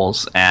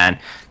roles, and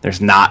there's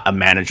not a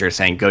manager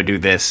saying, go do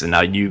this, and now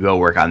you go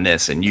work on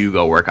this, and you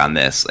go work on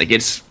this.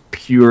 It's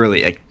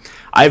purely,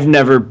 I've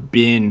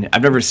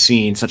never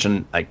seen such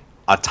an,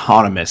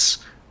 autonomous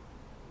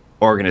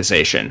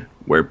organization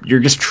where you're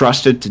just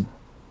trusted to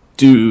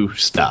do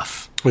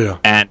stuff. Yeah.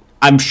 And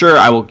I'm sure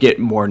I will get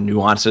more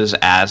nuances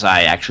as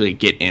I actually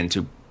get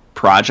into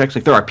projects.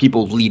 There are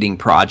people leading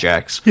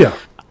projects. Yeah.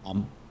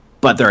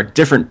 But there are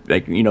different,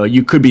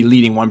 you could be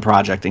leading one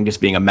project and just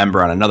being a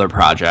member on another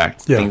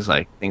project, things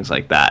like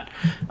that.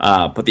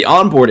 But the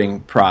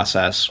onboarding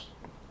process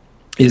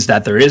is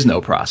that there is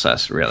no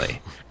process,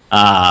 really.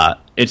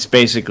 It's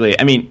basically,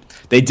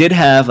 they did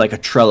have a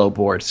Trello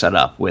board set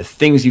up with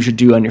things you should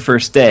do on your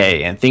first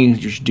day and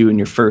things you should do in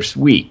your first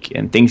week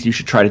and things you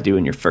should try to do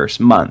in your first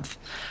month.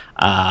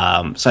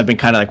 So I've been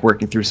kind of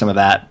working through some of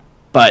that,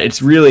 but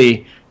it's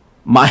really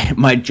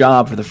my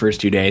job for the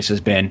first 2 days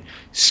has been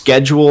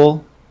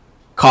schedule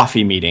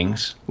coffee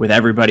meetings with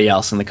everybody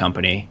else in the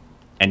company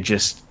and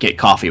just get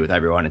coffee with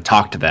everyone and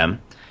talk to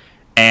them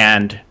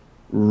and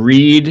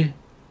read.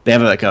 They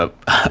have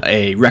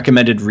a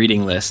recommended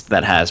reading list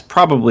that has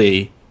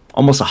probably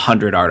almost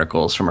 100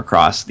 articles from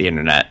across the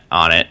internet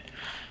on it.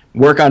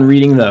 Work on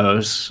reading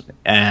those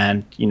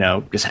and,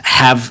 just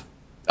have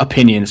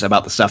opinions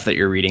about the stuff that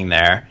you're reading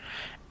there.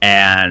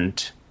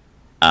 And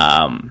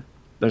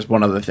there's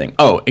one other thing.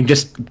 Oh, and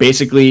just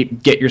basically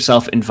get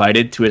yourself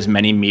invited to as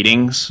many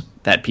meetings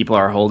that people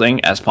are holding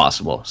as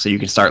possible so you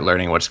can start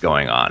learning what's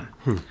going on.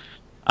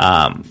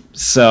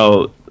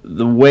 So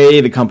the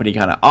way the company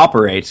kind of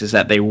operates is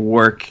that they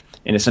work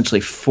in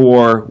essentially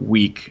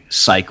 4-week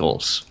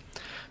cycles.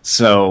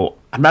 So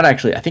I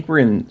think we're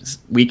in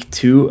week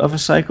 2 of a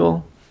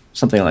cycle,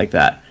 something like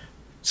that.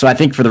 So I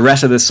think for the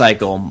rest of this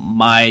cycle,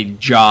 my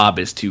job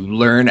is to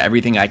learn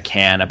everything I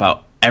can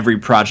about every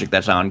project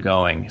that's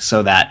ongoing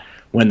so that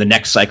when the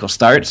next cycle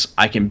starts,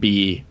 I can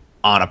be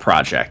on a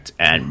project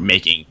and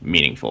making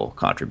meaningful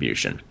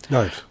contribution.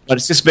 Nice. But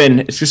it's just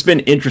been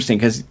interesting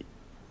because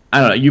I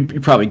don't know, you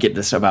probably get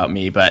this about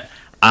me, but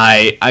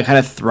I kind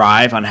of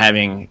thrive on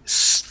having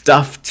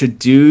stuff to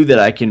do that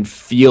I can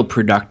feel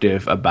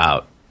productive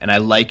about. And I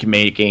like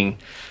making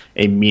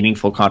a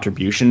meaningful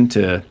contribution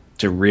to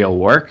real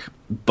work,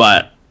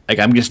 but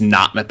I'm just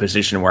not in a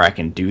position where I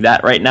can do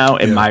that right now.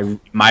 And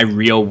my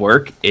real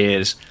work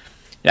is,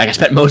 I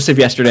spent most of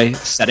yesterday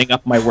setting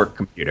up my work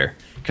computer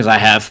because I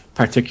have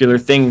particular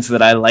things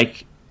that I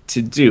like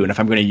to do. And if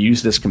I'm going to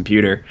use this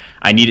computer,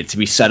 I need it to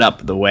be set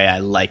up the way I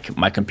like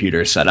my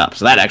computer set up.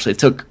 So that actually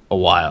took a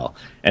while.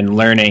 And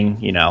learning,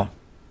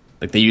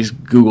 they use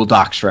Google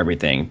Docs for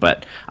everything,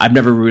 but I've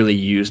never really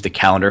used the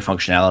calendar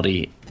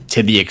functionality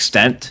to the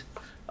extent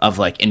of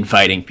like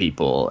inviting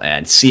people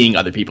and seeing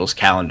other people's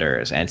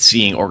calendars and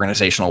seeing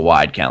organizational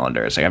wide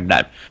calendars.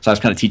 Like so I was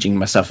kind of teaching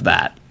myself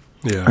that.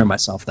 So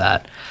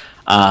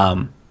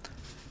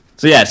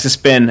yeah,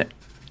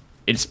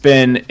 it's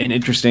been an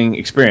interesting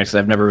experience.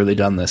 I've never really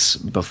done this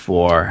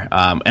before.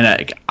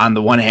 And on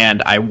the one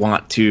hand, I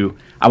want to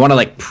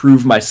like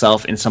prove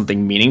myself in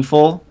something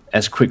meaningful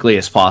as quickly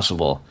as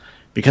possible,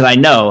 because I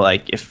know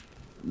like if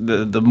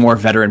the more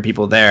veteran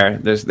people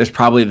there's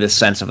probably this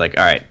sense of like,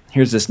 all right,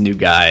 here's this new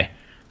guy.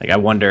 Like I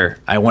wonder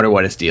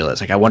what his deal is.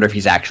 Like I wonder if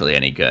he's actually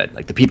any good.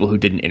 Like the people who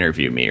didn't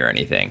interview me or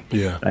anything.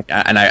 Yeah. Like,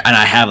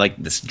 I have like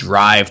this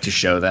drive to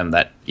show them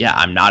that yeah,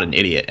 I'm not an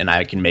idiot and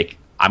I'm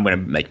going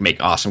to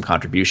make awesome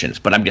contributions,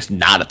 but I'm just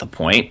not at the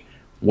point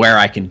where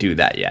I can do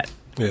that yet.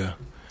 Yeah.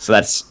 So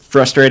that's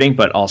frustrating,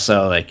 but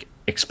also like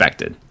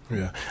expected.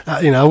 Yeah.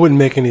 I wouldn't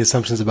make any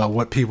assumptions about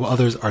what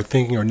others are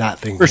thinking or not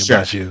thinking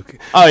about you.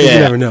 Oh yeah. You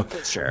never know.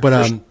 Sure.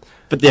 But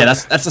yeah,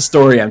 that's the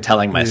story I'm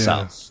telling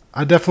myself.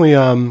 Yeah. I definitely,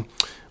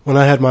 when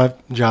I had my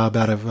job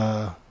out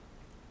of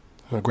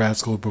grad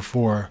school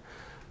before,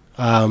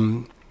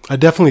 I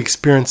definitely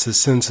experienced a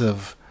sense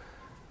of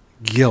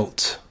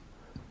guilt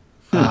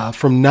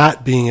from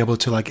not being able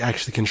to like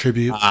actually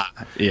contribute.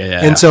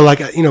 Yeah. So like,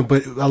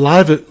 but a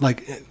lot of it,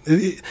 like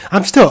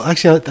I'm still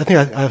actually, I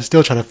think I'm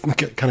still trying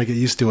to kind of get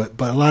used to it.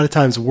 But a lot of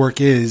times work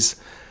is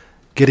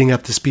getting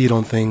up to speed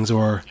on things,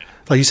 or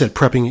like you said,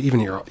 prepping even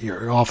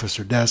your office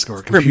or desk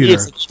or computer.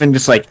 For me, it's even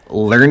just like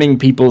learning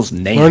people's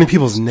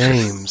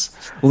names.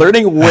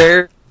 Learning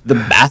where the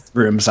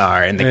bathrooms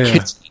are in the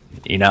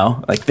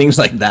kitchen, like things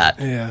like that.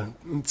 Yeah.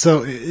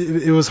 So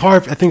it was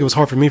hard. I think it was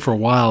hard for me for a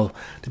while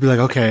to be like,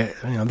 okay,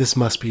 this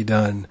must be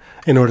done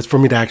in order for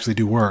me to actually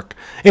do work.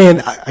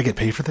 And I get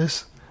paid for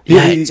this.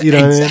 Yeah,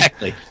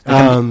 exactly.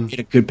 I get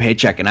a good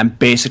paycheck, and I'm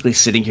basically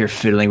sitting here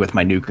fiddling with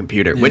my new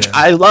computer, which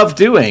I love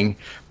doing,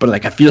 but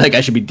like I feel like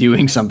I should be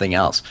doing something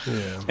else.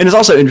 Yeah. And it's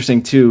also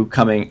interesting too.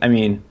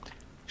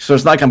 So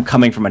it's not like I'm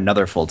coming from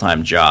another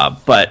full-time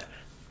job, but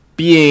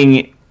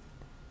being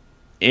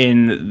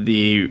in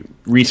the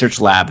research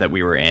lab that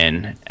we were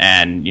in,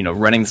 and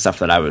running the stuff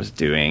that I was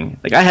doing,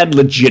 like I had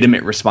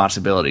legitimate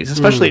responsibilities,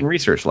 especially in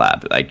research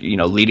lab, like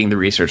leading the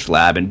research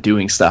lab and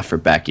doing stuff for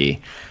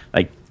Becky,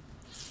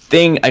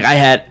 I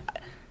had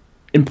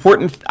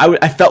important.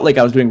 I felt like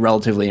I was doing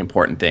relatively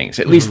important things,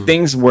 at least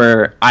things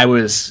where I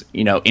was,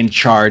 in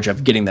charge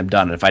of getting them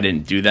done. And if I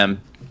didn't do them,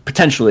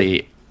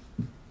 potentially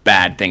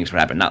bad things would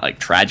happen. Not like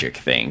tragic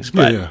things,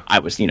 but I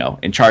was,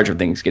 in charge of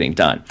things getting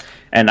done.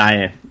 And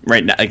I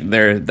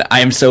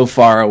am so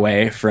far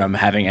away from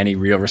having any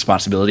real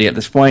responsibility at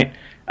this point.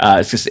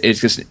 It's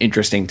just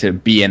interesting to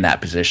be in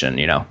that position,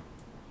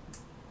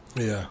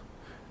 Yeah.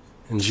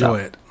 Enjoy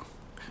it.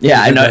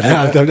 Yeah, I know.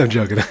 I'm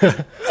joking.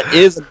 That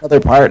is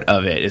another part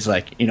of it. Is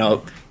like,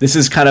 this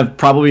is kind of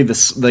probably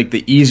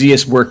the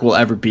easiest work will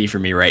ever be for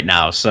me right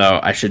now. So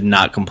I should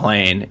not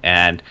complain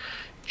and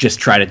just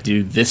try to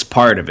do this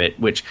part of it,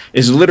 which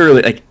is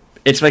literally like,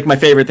 it's like my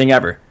favorite thing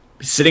ever.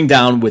 Sitting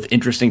down with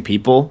interesting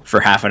people for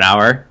half an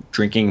hour,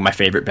 drinking my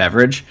favorite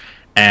beverage,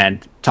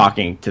 and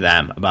talking to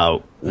them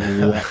about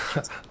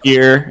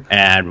here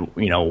and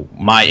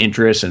my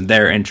interests and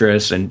their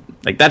interests, and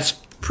like that's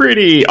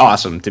pretty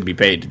awesome to be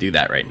paid to do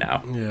that right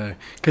now. Yeah,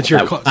 could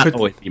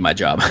always be my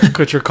job.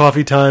 Could your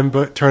coffee time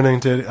turn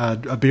into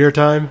a beer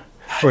time,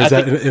 or is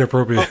that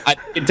inappropriate?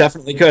 It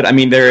definitely could. I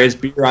mean, there is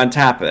beer on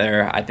tap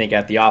there, I think,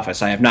 at the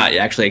office. I have not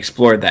actually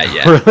explored that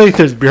yet. Really?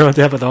 There's beer on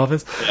tap at the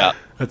office? Yeah.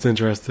 That's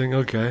interesting.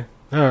 Okay.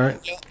 All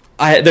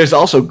right. There's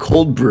also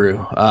cold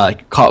brew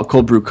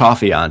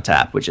coffee on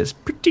tap, which is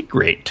pretty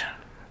great.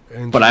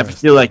 But I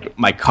feel like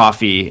my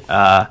coffee,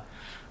 I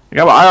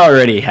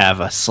already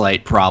have a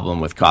slight problem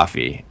with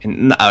coffee,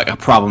 and a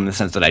problem in the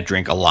sense that I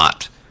drink a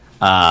lot.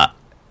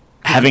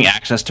 Having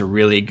access to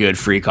really good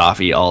free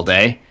coffee all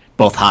day,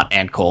 both hot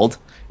and cold,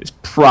 is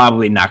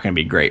probably not going to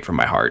be great for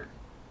my heart.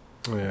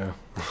 Yeah.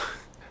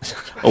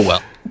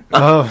 Oh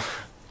well.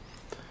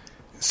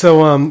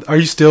 So, are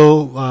you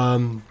still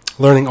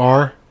learning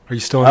R? Are you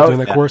still doing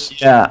that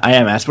course? Yeah, I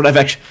am.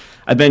 But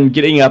I've been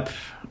getting up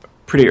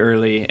pretty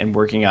early and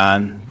working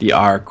on the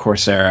R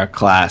Coursera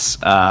class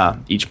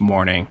each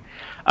morning.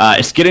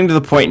 It's getting to the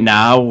point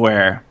now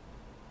where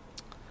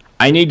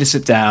I need to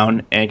sit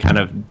down and kind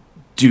of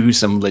do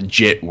some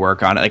legit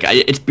work on it. Like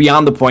it's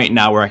beyond the point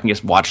now where I can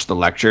just watch the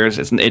lectures.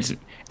 It's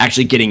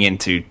actually getting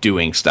into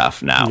doing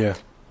stuff now. Yeah.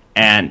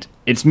 And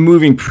it's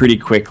moving pretty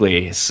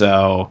quickly,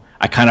 so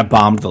I kind of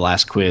bombed the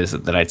last quiz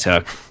that I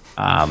took.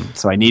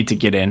 So I need to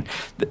get in.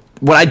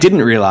 What I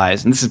didn't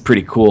realize, and this is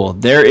pretty cool,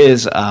 there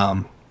is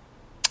an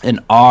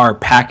R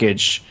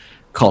package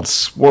called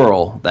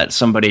Swirl that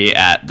somebody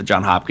at the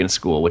Johns Hopkins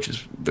School, which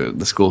is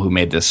the school who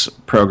made this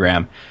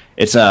program,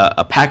 it's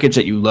a package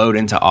that you load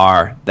into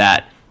R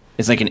that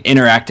is like an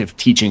interactive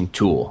teaching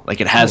tool. Like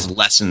it has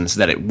lessons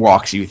that it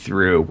walks you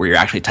through where you're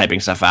actually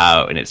typing stuff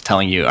out and it's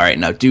telling you, all right,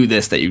 now do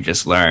this that you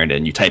just learned,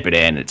 and you type it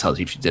in and it tells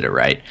you if you did it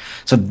right.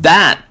 So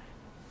that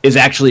is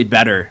actually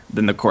better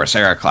than the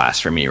Coursera class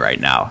for me right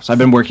now. So I've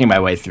been working my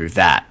way through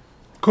that.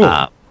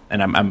 Cool.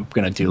 and I'm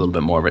going to do a little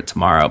bit more of it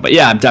tomorrow. But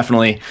yeah, I'm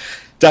definitely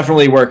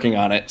working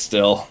on it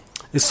still.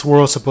 Is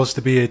Swirl supposed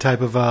to be a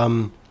type of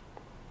sort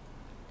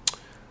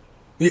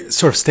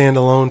of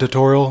standalone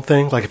tutorial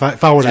thing? Like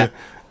if I were to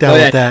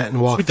download that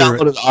and walk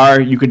through it. R,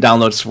 you could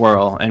download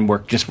Swirl and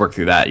work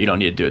through that. You don't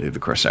need to do it through the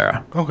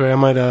Coursera. Okay, I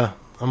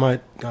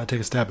might take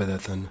a stab at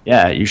that then.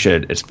 Yeah, you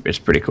should. It's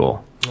pretty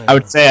cool. Yeah. I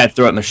would say I'd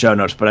throw it in the show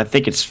notes, but I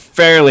think it's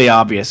fairly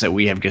obvious that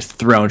we have just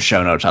thrown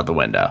show notes out the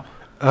window.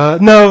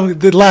 No,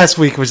 the last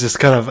week was just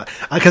kind of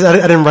because I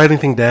didn't write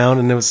anything down,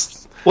 and it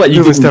was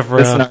moving stuff around.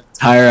 Listen to our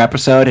entire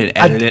episode and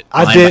edit it.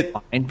 I did.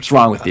 What's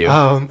wrong with you?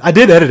 I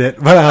did edit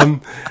it, but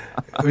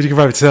you can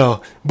probably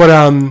tell. But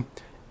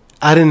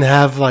I didn't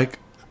have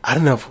I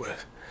don't know.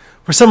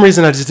 For some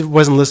reason, I just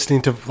wasn't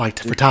listening to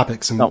for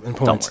topics and points.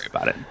 Don't worry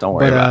about it. Don't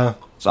worry about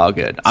it. It's all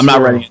good. I'm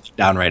not writing it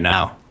down right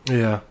now.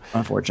 Yeah.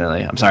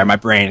 Unfortunately, I'm sorry. My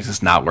brain is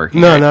just not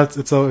working. No,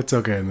 it's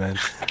okay, man.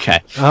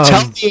 Okay.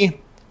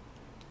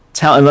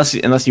 Tell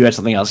unless you had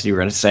something else you were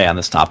going to say on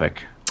this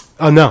topic.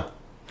 Oh no.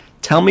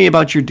 Tell me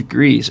about your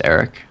degrees,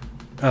 Eric.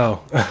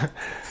 Oh,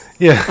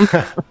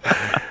 yeah.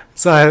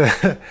 So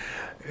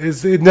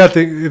it's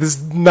nothing. It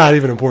is not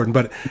even important,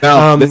 but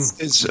no, this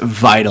is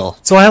vital.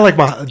 So I had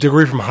my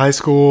degree from high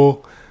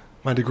school,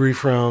 my degree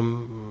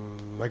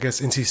from I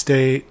guess NC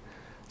State,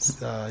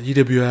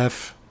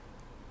 UWF.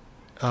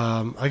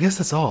 I guess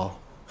that's all.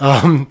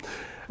 But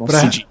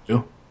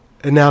CGU.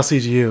 And now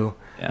CGU.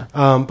 Yeah.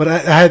 But I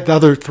had the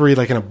other three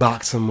in a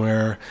box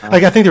somewhere.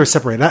 I think they were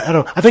separated.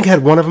 I think I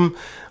had one of them.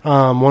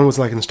 One was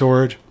in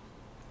storage.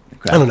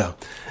 Okay. I don't know.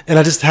 And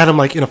I just had them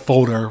in a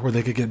folder where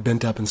they could get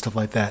bent up and stuff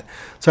like that.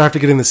 So after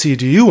getting the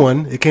CGU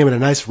one, it came in a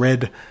nice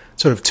red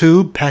sort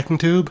of packing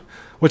tube,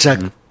 which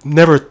I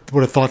never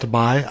would have thought to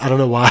buy. I don't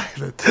know why.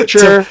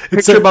 Picture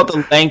about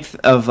the length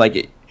of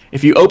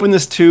if you open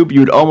this tube,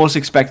 you would almost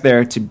expect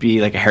there to be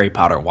a Harry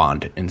Potter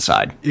wand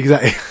inside.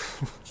 Exactly.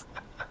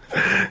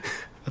 I'm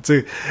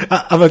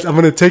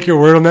going to take your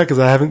word on that because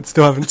I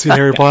still haven't seen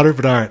Harry Potter,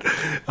 but all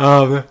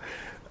right.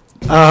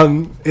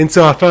 And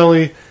so I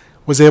finally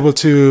was able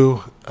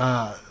to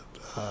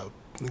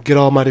get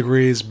all my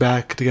degrees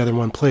back together in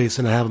one place,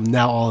 and I have them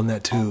now all in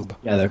that tube.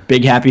 Yeah, they're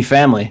big happy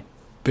family.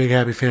 Big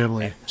happy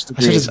family. I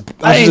should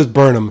just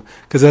burn them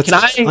because that's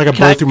I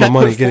burned through my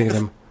money getting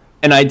them.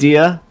 An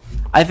idea.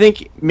 I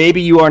think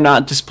maybe you are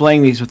not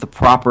displaying these with the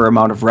proper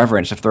amount of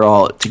reverence if they're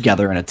all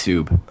together in a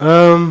tube.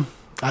 I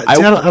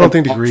don't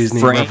think degrees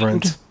need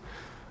reverence.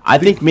 I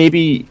think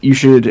maybe you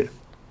should.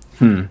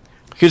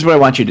 Here's what I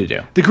want you to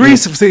do.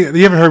 Degrees. See,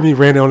 you haven't heard me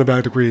rant on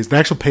about degrees. The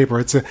actual paper.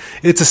 It's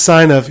a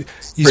sign of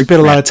you spend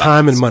a lot of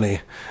time and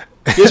money.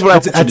 Here's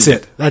what That's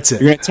it. You're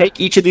going to take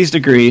each of these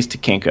degrees to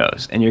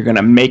Kinko's, and you're going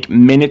to make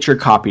miniature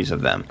copies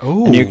of them.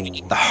 Ooh. And you're going to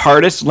get the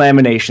hardest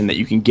lamination that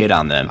you can get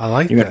on them. I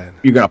like that.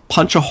 You're going to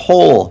punch a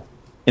hole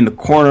in the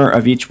corner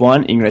of each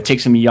one, and you're going to take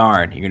some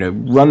yarn. You're going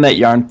to run that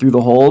yarn through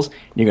the holes, and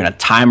you're going to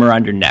tie them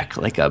around your neck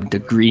like a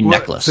degree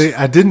necklace. See,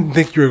 I didn't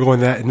think you were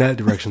going in that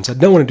direction, so I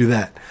don't want to do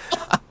that.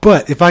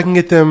 But if I can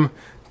get them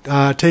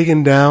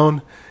taken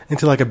down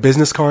into a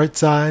business card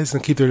size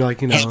and keep their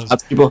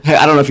people. Hey,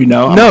 I don't know if you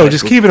know. No,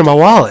 just keep it in my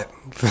wallet.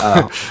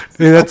 Why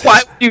would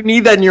you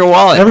need that in your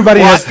wallet? Everybody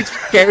has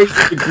carry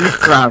degrees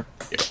around.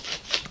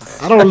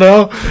 I don't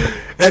know.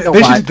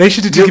 They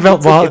should just give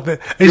out wallet.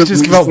 They should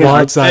just give out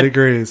wallet-side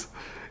degrees.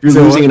 You're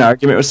losing an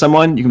argument with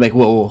someone, you can be like,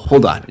 whoa,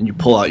 hold on. And you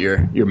pull out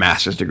your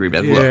master's degree.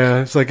 Like,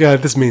 yeah,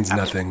 it's this means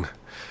nothing.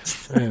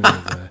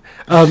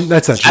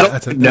 That's not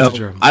true. That's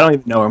true. I don't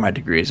even know where my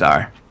degrees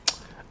are.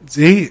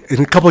 See,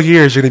 in a couple of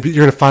years, you're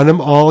gonna find them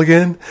all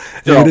again,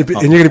 and you're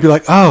gonna be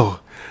like, oh,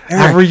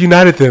 I've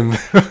reunited them.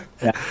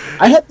 Yeah.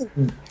 I had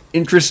the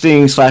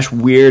interesting /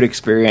 weird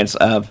experience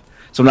of,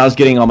 so when I was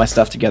getting all my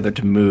stuff together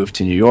to move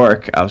to New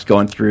York, I was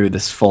going through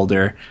this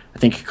folder, I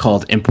think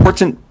called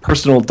Important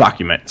Personal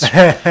Documents.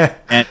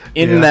 And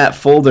in that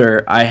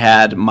folder, I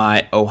had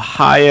my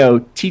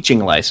Ohio teaching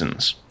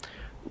license,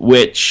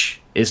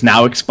 which is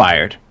now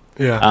expired.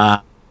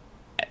 Yeah.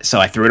 So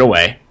I threw it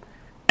away.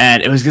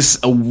 And it was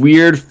just a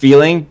weird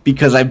feeling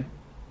because I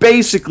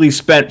basically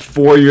spent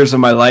 4 years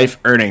of my life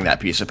earning that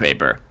piece of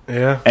paper.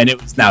 Yeah. And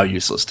it was now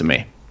useless to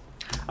me.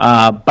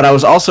 But I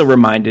was also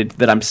reminded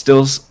that I'm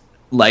still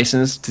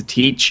licensed to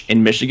teach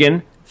in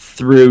Michigan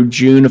through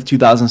June of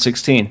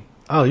 2016.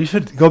 Oh, you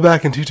should go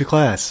back and teach a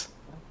class.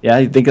 Yeah,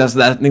 you think that's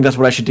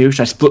what I should do?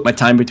 Should I split my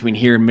time between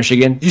here and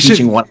Michigan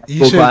teaching one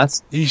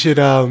class? You should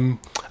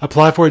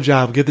apply for a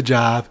job, get the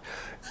job,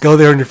 go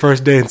there on your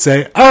first day and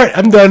say, all right,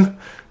 I'm done.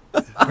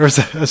 Or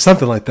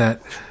something like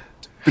that.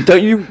 But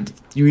don't you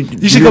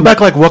should go back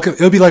welcome.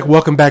 It'll be like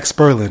Welcome Back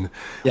Sperlin.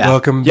 Yeah.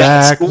 Welcome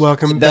back,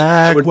 welcome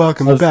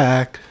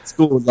back.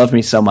 School would love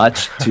me so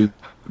much to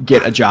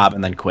get a job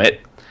and then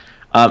quit.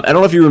 I don't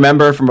know if you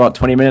remember from about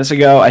 20 minutes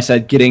ago, I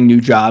said getting new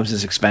jobs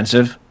is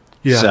expensive.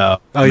 Yeah. So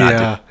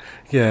yeah,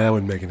 that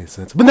wouldn't make any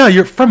sense. But no,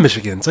 you're from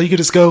Michigan, so you could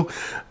just go.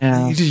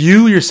 Yeah.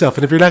 You yourself,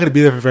 and if you're not going to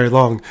be there for very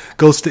long,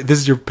 go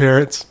visit your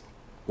parents.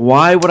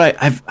 why would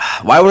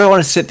why would I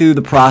want to sit through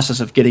the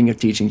process of getting a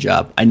teaching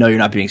job? I know you're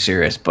not being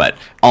serious, but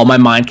all my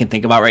mind can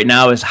think about right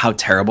now is how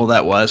terrible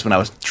that was when I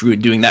was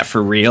doing that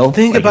for real.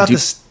 Think about the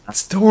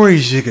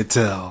stories you could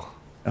tell.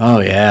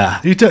 Oh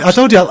yeah, I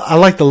told you I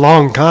like the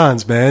long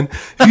cons, man.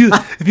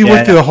 If you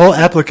went through the whole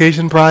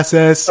application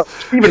process,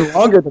 even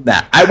longer than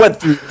that. I went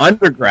through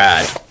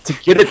undergrad to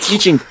get a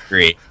teaching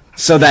degree,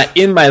 so that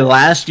in my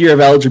last year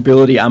of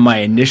eligibility on my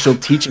initial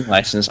teaching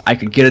license, I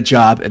could get a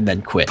job and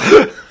then quit.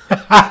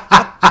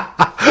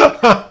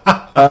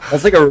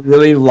 That's like a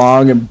really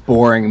long and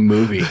boring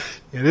movie.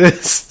 It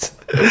is.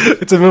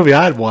 It's a movie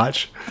I'd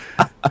watch.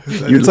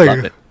 You'd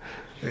love it.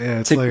 Yeah,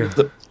 it's like.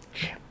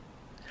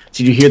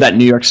 Did you hear that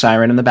New York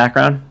siren in the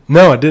background?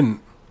 No, I didn't.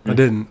 I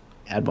didn't.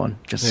 I had one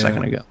just a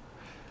second ago.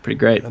 Pretty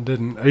great. I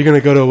didn't. Are you going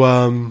to go to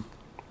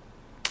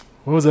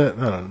what was that?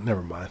 Oh,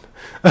 never mind.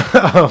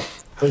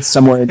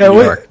 Somewhere in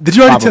New York. Did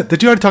you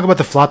already talk about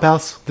the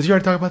Flophouse? Did you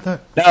already talk about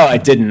that? No, I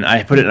didn't.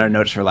 I put it in our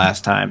notes for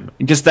last time.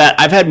 Just that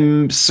I've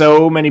had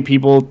so many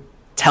people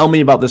tell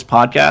me about this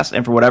podcast,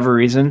 and for whatever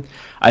reason,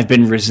 I've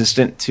been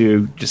resistant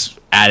to just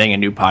adding a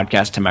new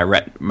podcast to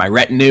my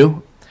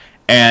retinue.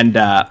 And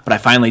but I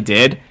finally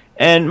did.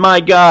 And my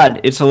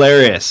God, it's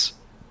hilarious.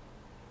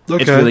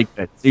 Okay. It's really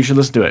good. You should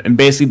listen to it. And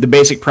basically, the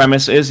basic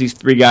premise is these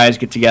three guys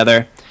get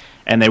together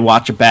and they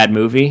watch a bad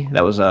movie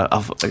that was like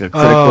a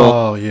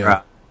critical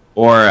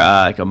or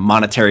like a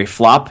monetary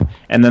flop,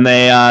 and then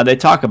they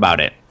talk about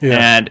it.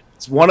 Yeah. And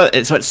it's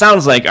so it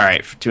sounds like, all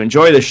right, to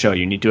enjoy this show,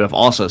 you need to have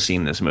also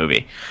seen this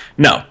movie.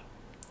 No,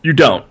 you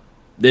don't.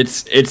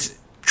 It's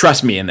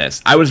trust me in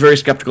this. I was very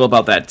skeptical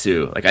about that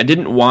too. Like I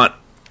didn't want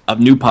a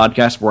new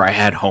podcast where I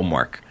had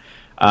homework.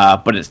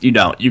 But you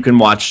don't. You can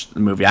watch the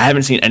movie. I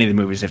haven't seen any of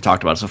the movies they've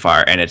talked about so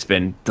far, and it's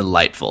been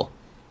delightful.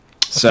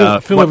 So I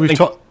feel like we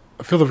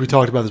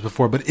talked about this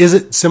before, but is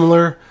it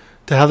similar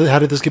to how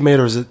did this get made,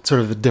 or is it sort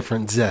of a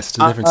different zest,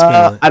 a different spin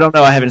on it? I don't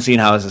know. I haven't seen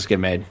How Does This Get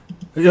Made.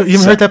 You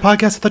haven't heard that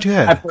podcast? I thought you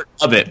had. I've heard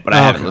of it, but I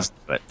haven't listened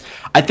to it.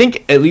 I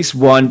think at least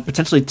one,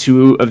 potentially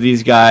two of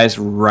these guys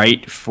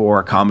write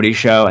for a comedy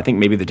show. I think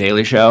maybe The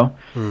Daily Show.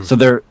 So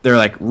they're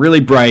like really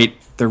bright.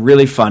 They're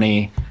really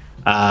funny.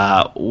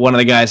 One of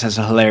the guys has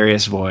a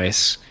hilarious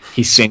voice.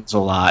 He sings a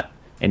lot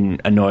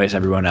and annoys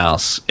everyone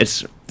else.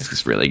 It's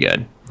just really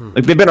good.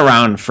 Like they've been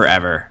around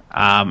forever,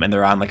 and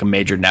they're on like a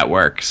major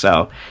network,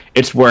 so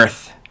it's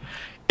worth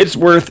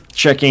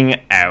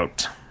checking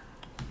out.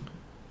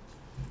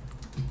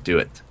 Do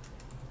it.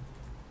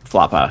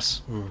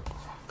 Flophouse.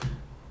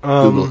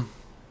 Google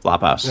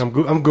Flophouse.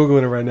 I'm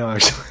googling it right now.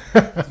 Actually,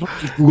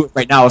 Google it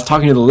right now. I was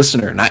talking to the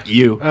listener, not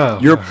you. Oh,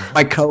 you're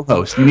my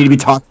co-host. You need to be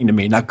talking to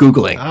me, not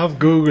googling. I'm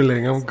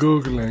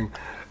googling.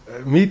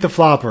 Meet the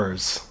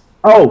Floppers.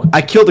 Oh,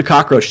 I killed a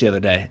cockroach the other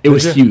day. It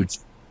was huge.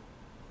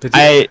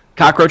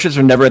 Cockroaches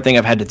are never a thing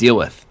I've had to deal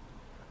with.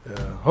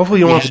 Yeah. Hopefully,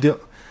 you don't have to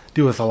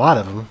deal with a lot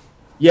of them.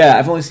 Yeah,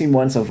 I've only seen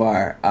one so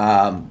far.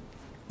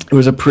 It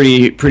was a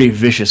pretty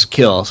vicious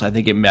kill, so I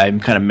think I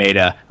kind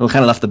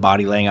of left the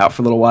body laying out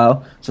for a little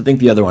while. So I think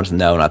the other ones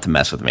know not to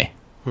mess with me.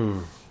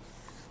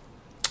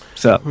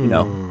 So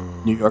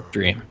New York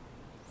dream.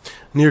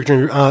 New York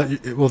dream.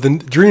 Well,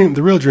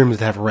 the real dream is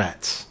to have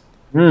rats.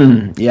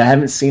 Yeah,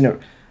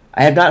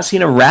 I have not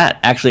seen a rat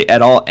actually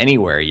at all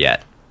anywhere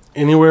yet.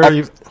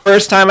 Anywhere?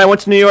 First time I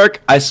went to New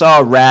York, I saw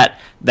a rat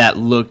that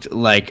looked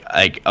like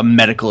a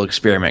medical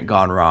experiment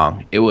gone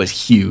wrong. It was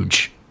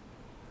huge.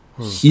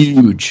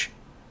 Huge.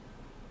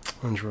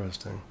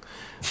 Interesting.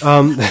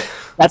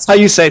 That's how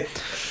you say.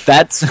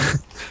 That's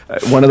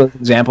one of those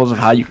examples of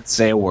how you could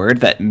say a word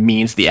that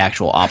means the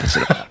actual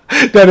opposite of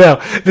that. No.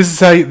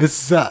 This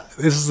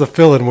is a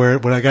fill-in where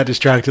when I got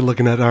distracted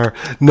looking at our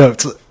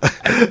notes,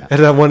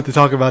 and I wanted to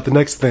talk about the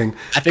next thing.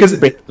 I think it's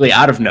basically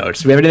out of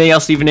notes. Do we have anything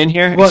else even in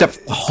here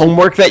except the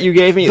homework that you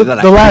gave me? The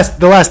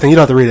last thing, you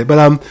don't have to read it,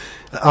 but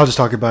I'll just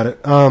talk about it.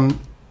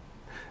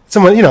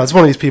 Someone, it's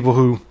one of these people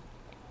who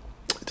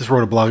just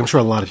wrote a blog. I'm sure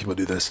a lot of people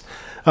do this.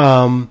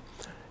 And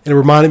it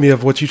reminded me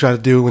of what you try to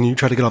do when you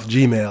try to get off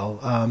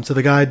Gmail. So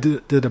the guy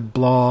did a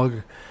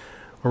blog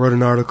or wrote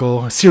an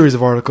article, a series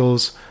of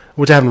articles,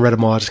 which I haven't read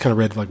them all. I just kind of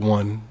read like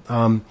one.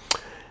 And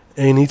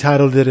he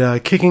titled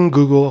it Kicking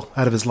Google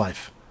Out of His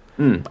Life.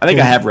 I think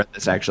I have read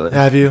this, actually.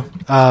 Have you?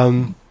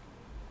 Yeah.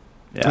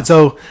 And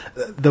so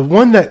the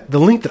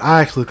link that I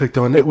actually clicked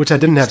on, which I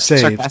didn't have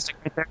saved. Sarcastic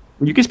right there?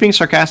 Were you guys being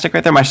sarcastic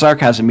right there? My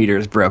sarcasm meter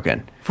is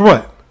broken. For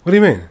what? What do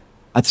you mean?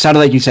 It sounded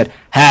like you said,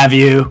 "Have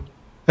you?"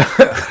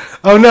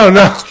 Oh, no.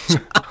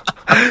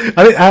 I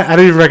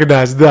didn't even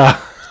recognize. No.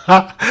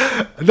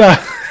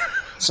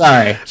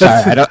 Sorry.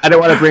 I don't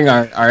want to bring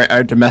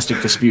our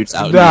domestic disputes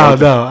out.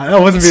 No. I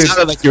wasn't being. It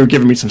sounded like you were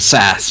giving me some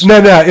sass. No.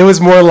 It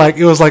was more like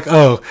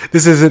oh,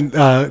 this isn't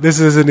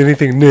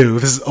anything new.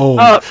 This is old.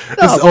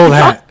 This is old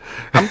hat.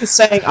 I'm just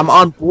saying I'm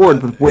on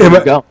board with where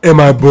you go. Am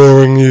I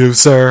boring you,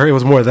 sir? It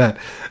was more of that.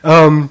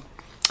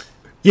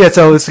 Yeah.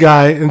 So this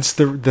guy, and it's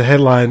the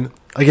headline.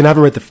 Again, I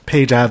haven't read the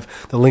page I have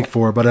the link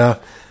for, but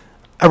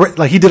I read,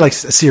 he did a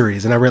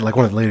series, and I read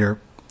one of the later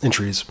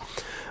entries.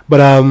 But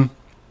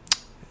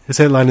His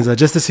headline is,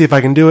 just to see if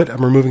I can do it,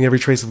 I'm removing every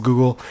trace of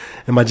Google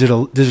in my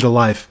digital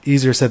life.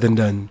 Easier said than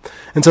done.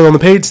 And so on the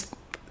page,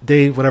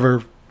 day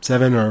whatever,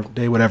 7 or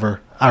day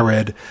whatever, I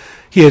read,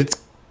 he had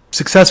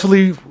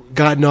successfully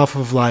gotten off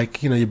of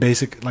like, your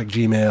basic like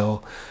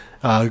Gmail,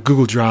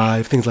 Google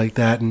Drive, things like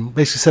that, and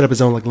basically set up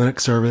his own like Linux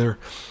server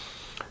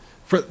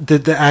for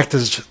to act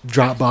as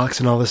Dropbox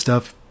and all this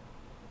stuff.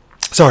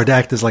 Sorry, to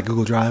act as like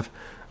Google Drive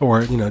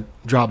or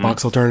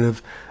Dropbox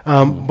alternative.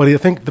 But I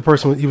think the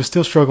person, he was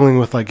still struggling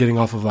with like getting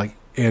off of like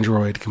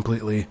Android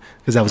completely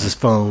because that was his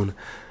phone,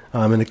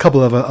 and a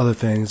couple of other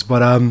things.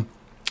 But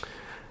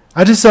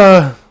I just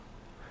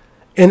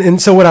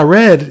and so what I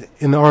read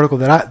in the article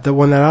the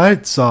one that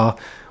I saw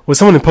was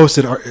someone who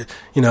posted,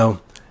 no,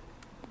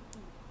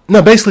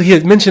 basically he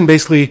had mentioned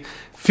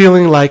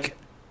feeling like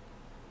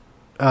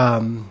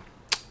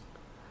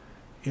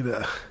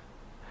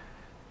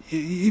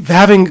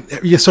having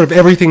sort of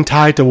everything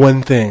tied to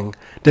one thing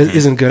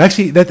isn't good.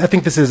 Actually, I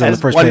think this is on the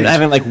first page.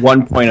 Having like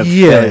one point of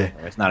failure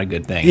is not a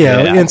good thing.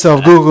 Yeah, and so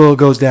if Google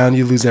goes down,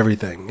 you lose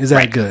everything. Is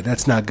that good?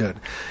 That's not good.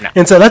 No.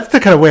 And so that's the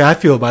kind of way I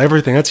feel about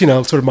everything. That's,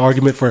 sort of my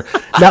argument for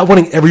not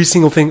wanting every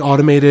single thing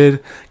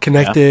automated,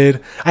 connected.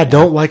 Yeah. I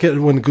don't like it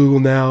when Google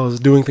now is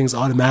doing things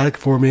automatic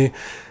for me.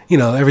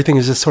 Everything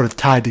is just sort of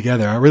tied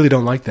together. I really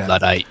don't like that.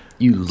 Luddite.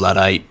 You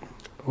Luddite.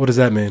 What does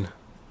that mean?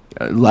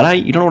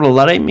 Luddite? You don't know what a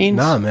Luddite means?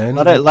 Nah, man.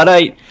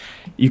 Luddite.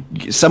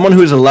 Someone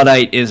who's a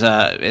Luddite is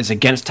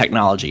against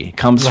technology. It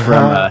comes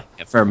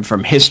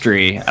from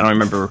history. I don't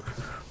remember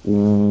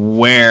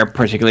where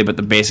particularly, but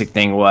the basic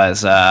thing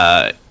was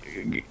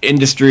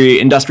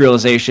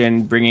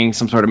industrialization, bringing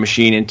some sort of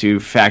machine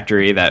into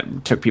factory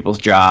that took people's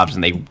jobs,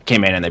 and they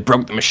came in and they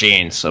broke the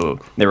machine,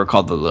 so they were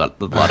called the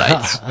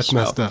Luddites. That's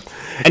messed up.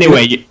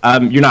 Anyway,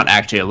 you're not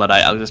actually a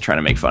Luddite. I was just trying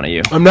to make fun of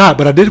you. I'm not,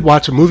 but I did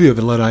watch a movie of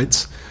the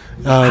Luddites.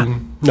 How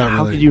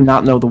could you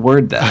not know the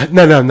word then?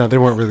 No, they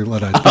weren't really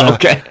Luddites. But,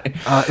 okay.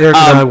 Eric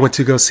and I went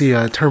to go see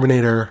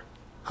Terminator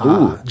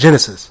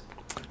Genesis.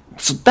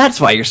 So that's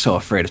why you're so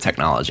afraid of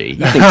technology.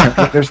 You think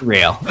Terminator's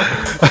real.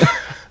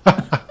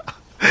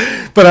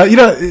 But,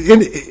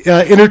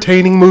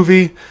 entertaining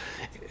movie.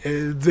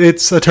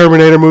 It's a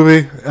Terminator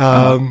movie.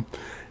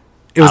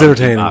 It was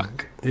entertaining.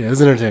 Yeah, it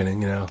was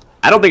entertaining,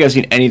 I don't think I've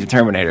seen any of the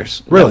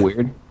Terminators. Really?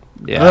 Weird.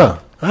 Yeah.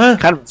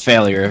 Kind of a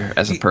failure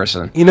as a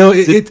person.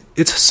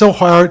 It's so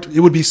hard.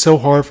 It would be so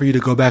hard for you to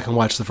go back and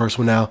watch the first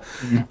one now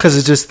because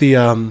it's just the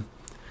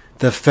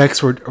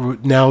effects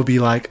would now be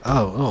like,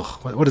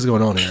 what is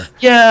going on here?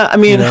 Yeah, I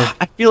mean,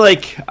 I feel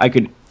like I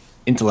could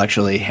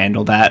intellectually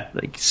handle that,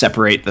 like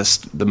separate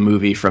the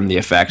movie from the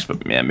effects,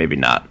 but maybe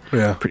not.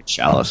 Yeah, pretty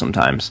shallow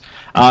sometimes.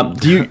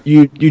 Do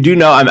you do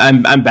know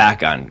I'm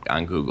back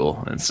on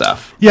Google and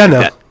stuff? Yeah, no.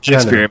 That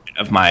experiment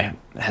of mine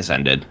has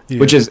ended,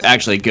 which is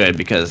actually good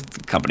because the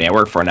company I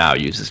work for now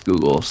uses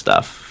Google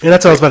stuff. And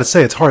that's what I was about to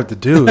say. It's hard to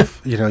do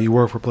if you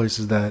work for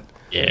places that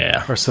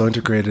are so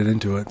integrated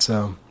into it.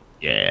 So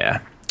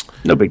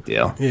no big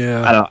deal.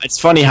 Yeah, I don't know. It's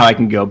funny how I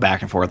can go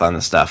back and forth on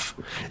this stuff.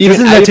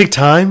 Doesn't that take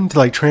time to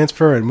like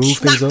transfer and move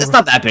things over? It's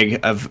not that big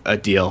of a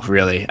deal,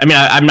 really. I mean,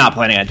 I'm not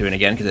planning on doing it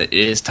again because it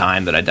is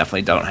time that I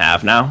definitely don't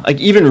have now. Like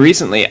even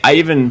recently,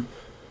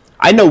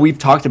 I know we've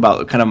talked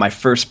about kind of my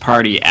first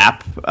party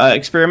app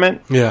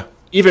experiment. Yeah.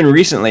 Even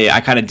recently, I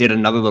kind of did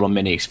another little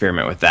mini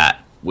experiment with that,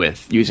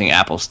 with using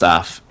Apple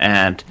stuff.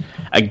 And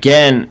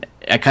again,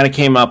 I kind of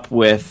came up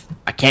with,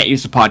 I can't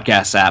use the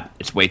podcast app.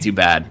 It's way too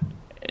bad.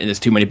 And there's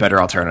too many better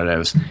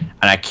alternatives. And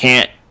I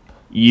can't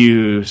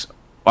use,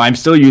 I'm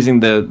still using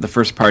the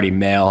first party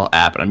mail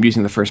app, and I'm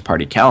using the first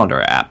party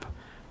calendar app.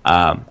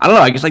 I don't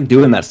know, I just like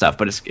doing that stuff,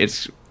 but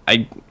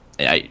I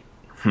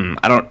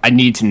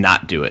need to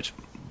not do it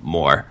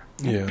more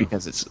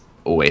because it's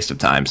a waste of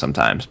time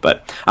sometimes.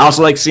 But I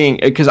also like seeing,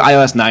 because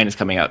iOS 9 is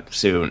coming out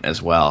soon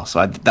as well,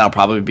 so that'll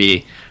probably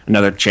be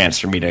another chance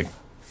for me to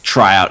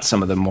try out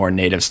some of the more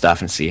native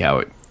stuff and see how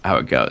it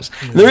goes.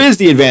 Mm-hmm. There is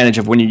the advantage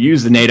of when you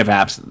use the native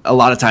apps, a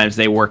lot of times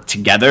they work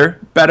together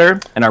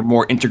better and are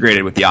more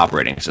integrated with the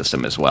operating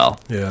system as well.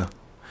 Yeah.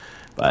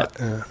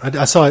 But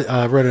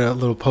I read a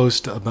little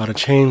post about a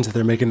change that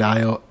they're making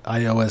to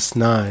iOS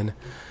 9,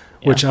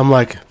 which I'm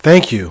like,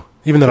 thank you.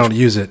 Even though I don't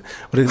use it,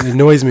 but it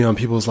annoys me on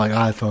people's like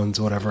iPhones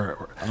or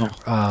whatever.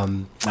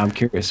 I'm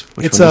curious.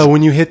 It's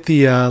when you hit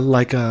the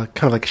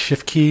kind of like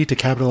shift key to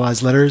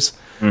capitalize letters,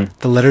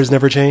 the letters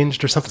never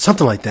changed or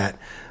something like that.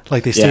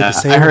 Like they stayed the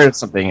same. I heard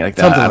something like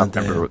that. I don't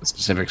remember what the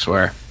specifics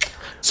were.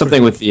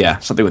 Something with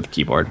the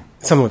keyboard.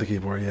 Something with the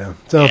keyboard. Yeah.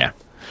 So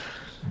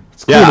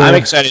cool, I'm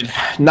excited.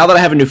 Now that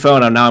I have a new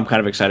phone, I'm kind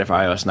of excited for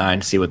iOS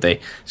 9 to see what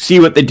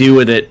they do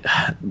with it.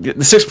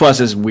 The 6 Plus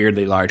is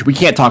weirdly large. We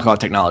can't talk about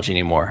technology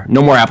anymore.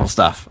 No more Apple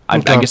stuff. I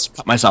guess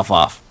cut myself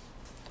off.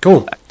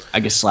 Cool. I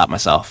guess slap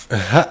myself.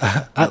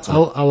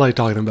 I like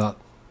talking about.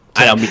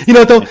 I don't.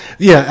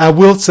 I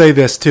will say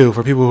this too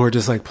for people who are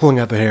just like pulling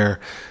out the hair.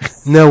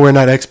 No, we're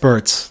not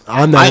experts.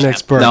 I'm not an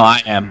expert. No,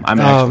 I am.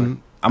 I'm an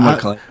expert. I'm going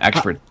to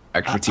collect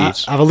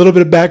expertise. I have a little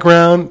bit of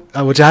background,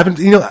 which I haven't.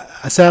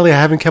 Sadly, I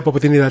haven't kept up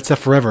with any of that stuff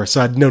forever,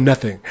 so I know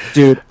nothing.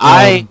 Dude,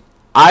 I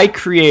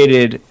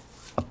created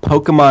a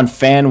Pokemon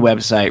fan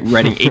website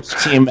writing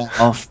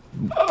HTML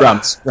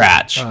from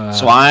scratch.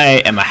 So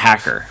I am a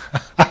hacker.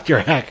 You're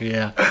a hacker,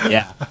 yeah.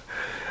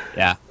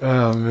 Yeah.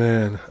 Oh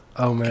man.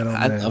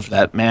 I love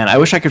that, man. I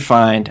wish I could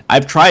find.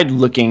 I've tried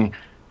looking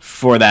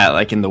for that,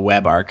 like in the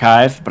web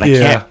archive, but I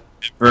can't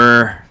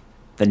remember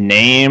the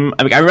name.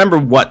 I mean, I remember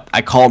what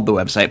I called the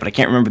website, but I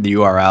can't remember the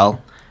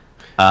URL.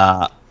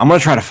 I'm gonna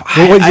try to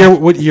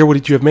find. What year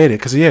would you have made it?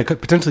 Because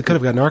potentially could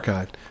have gotten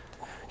archived.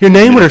 Your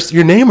name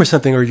or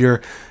something, or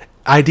your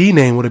ID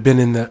name would have been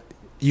in the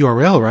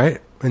URL,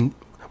 right? And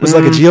was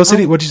it like a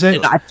GeoCity? What'd you say?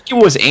 I think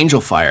it was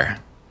Angelfire.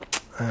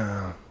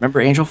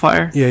 Remember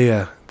Angelfire?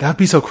 Yeah. That'd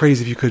be so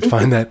crazy if you could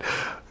find that.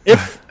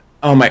 If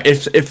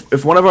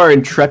one of our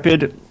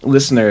intrepid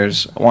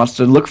listeners wants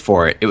to look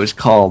for it, it was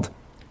called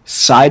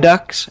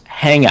Psyduck's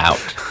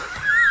Hangout.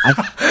 It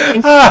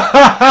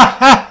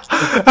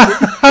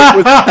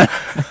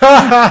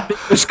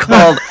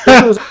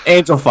was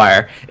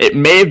Angelfire. It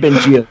may have been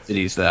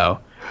GeoCities though.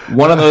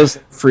 One of those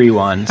free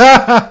ones.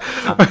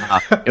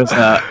 It was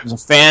a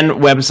fan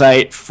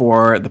website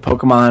for the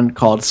Pokemon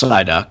called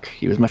Psyduck.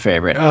 He was my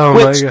favorite. Oh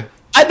my god!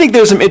 I think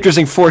there's some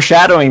interesting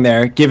foreshadowing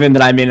there, given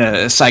that I'm in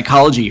a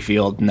psychology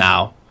field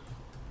now.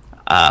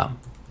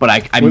 But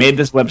I made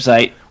this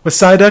website. Was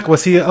Psyduck?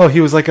 Was he? Oh, he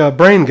was like a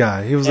brain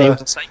guy. He was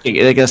a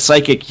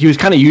psychic. He was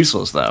kind of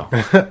useless though.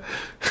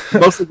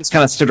 Mostly just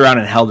kind of stood around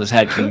and held his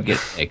head because he get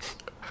sick.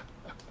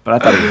 But I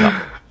thought he was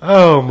fun.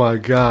 Oh my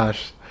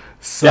gosh!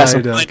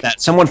 Psyduck. Yeah,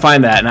 someone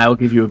find that, and I will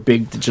give you a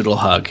big digital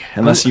hug.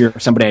 Unless you're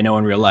somebody I know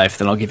in real life,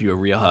 then I'll give you a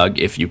real hug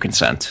if you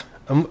consent.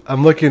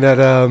 I'm looking at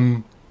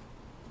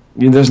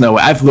There's no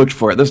way. I've looked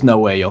for it. There's no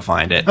way you'll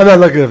find it. I'm not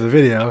looking at the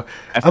video.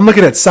 I'm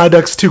looking at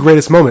Psyduck's 2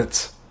 greatest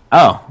moments.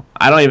 Oh,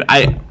 I don't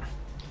even.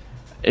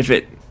 If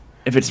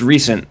it's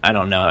recent, I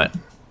don't know it.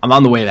 I'm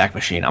on the Wayback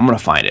Machine. I'm gonna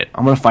find it.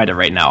 I'm gonna find it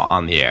right now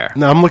on the air.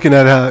 No, I'm looking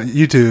at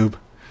YouTube.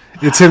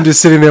 It's him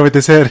just sitting there with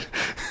his head,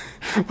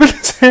 with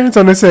his hands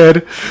on his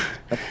head,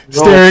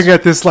 staring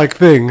at this like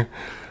thing.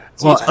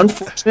 Well, it's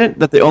unfortunate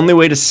that the only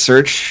way to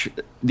search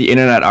the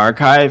Internet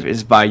Archive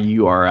is by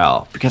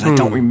URL because I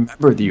don't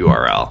remember the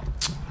URL.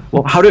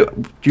 Well, do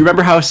you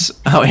remember how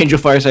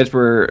Angelfire sites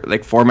were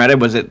like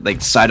formatted? Was it like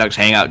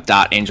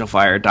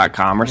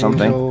psyduckshangout.angelfire.com or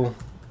something?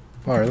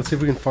 Alright, let's see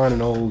if we can find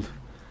an old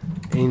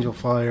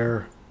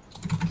Angelfire.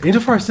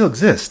 Angelfire still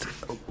exists,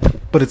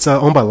 but it's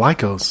owned by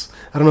Lycos.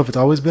 I don't know if it's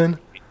always been.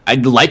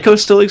 Lycos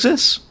still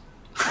exists?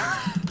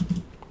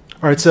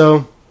 Alright,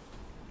 so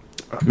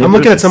I'm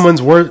looking at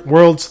someone's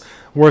world's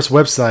worst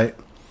website.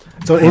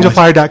 So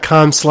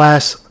angelfire.com/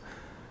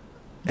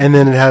 and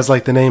then it has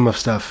like the name of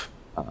stuff.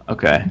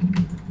 Okay.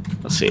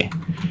 Let's see.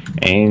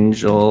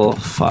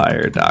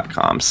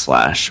 Angelfire.com/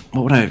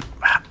 what would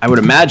I would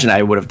imagine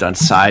I would have done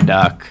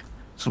Psyduck.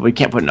 So we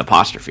can't put an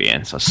apostrophe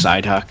in. So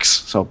Psyducks.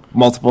 So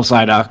multiple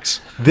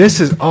Psyducks.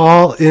 This is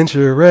all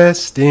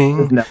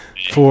interesting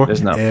for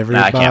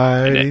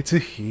everybody to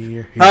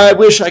hear. I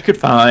wish I could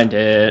find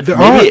it. There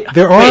are. If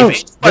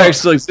Angelfire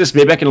still exists,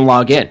 maybe I can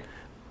log in.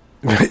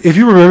 If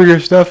you remember your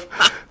stuff.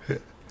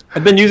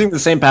 I've been using the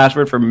same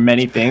password for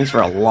many things for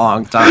a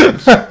long time.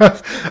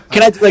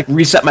 Can I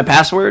reset my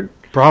password?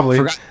 Probably.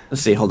 Let's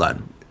see. Hold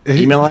on.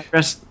 Email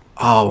address.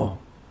 Oh,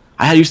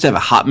 I used to have a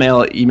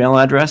Hotmail email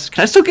address.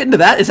 Can I still get into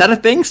that? Is that a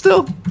thing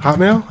still?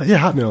 Hotmail? Yeah,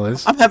 Hotmail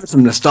is. I'm having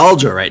some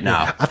nostalgia right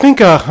now. I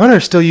think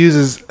Hunter still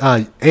uses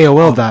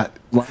AOL.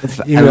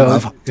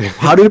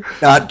 How do we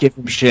not give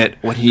him shit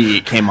when he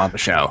came on the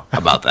show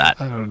about that?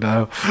 I don't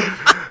know.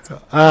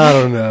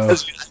 I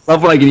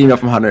love when I get email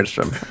from Hunter. It's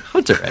from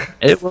Hunter at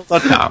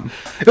AOL.com.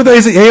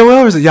 Is it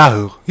AOL or is it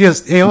Yahoo? He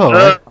has AOL,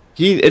 right?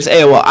 It's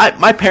AOL.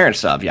 My parents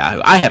still have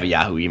Yahoo. I have a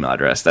Yahoo email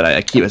address that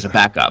I keep as a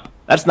backup.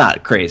 That's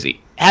not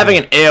crazy. Having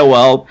an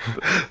AOL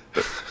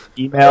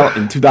email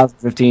in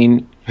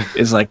 2015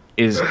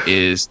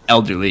 is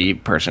elderly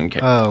person.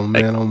 Oh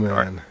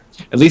man.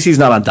 At least he's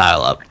not on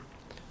dial-up.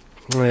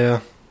 Yeah.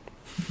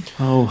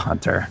 Oh,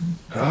 Hunter.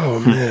 Oh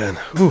man.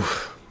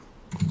 Oof.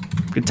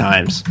 Good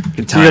times.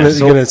 Good times.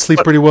 You gonna sleep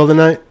pretty well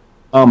tonight?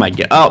 Oh my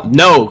god. Oh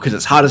no, because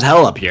it's hot as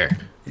hell up here.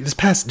 You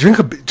just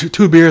drink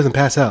 2 beers and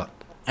pass out.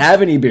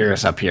 Have any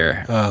beers up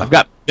here? I've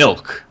got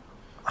milk.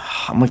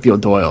 I'm like the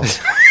O'Doyles.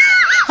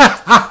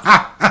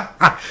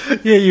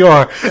 Yeah, you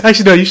are.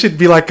 Actually, no. You should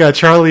be like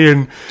Charlie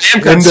and.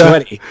 I'm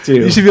sweaty too.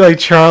 You should be like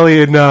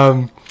Charlie and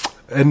how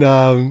am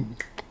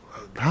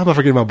I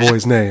forgetting my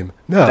boy's name?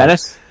 No,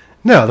 Dennis.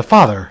 No, the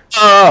father.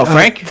 Oh,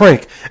 Frank.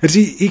 Frank. Does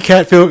he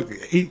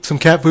eat some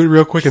cat food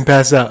real quick and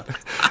pass out?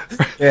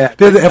 Yeah.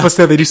 There's the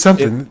episode they do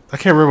something. I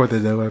can't remember what they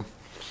do.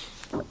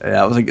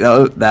 Yeah,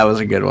 that was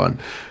a good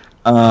one.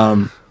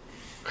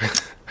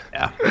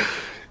 Yeah.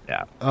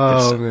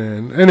 Oh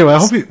man. Anyway, I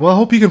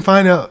hope you can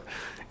find your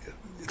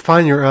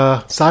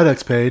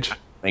Psyduck's page. I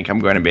think I'm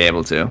going to be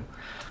able to.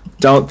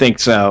 Don't think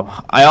so.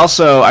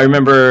 I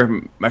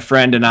remember my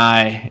friend and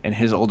I and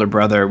his older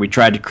brother, we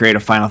tried to create a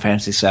Final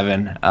Fantasy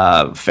VII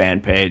fan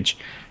page.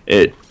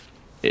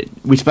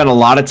 We spent a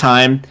lot of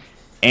time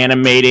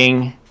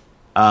animating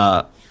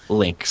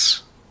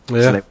links.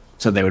 Yeah.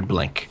 So they would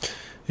blink.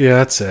 Yeah,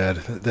 that's sad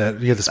that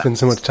you have to spend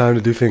so much time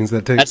to do things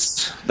that take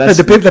That's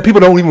that people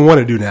don't even want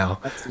to do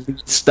now.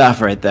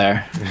 stuff right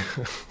there.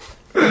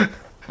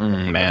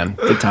 Man,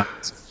 good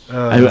times.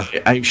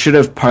 I should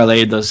have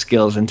parlayed those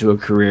skills into a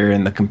career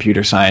in the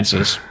computer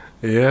sciences.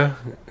 Yeah.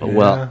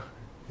 Well,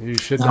 you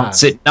should now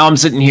not. I'm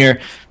sitting here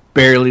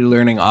barely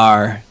learning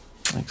R,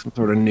 like some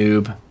sort of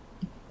noob.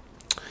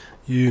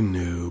 You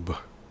noob.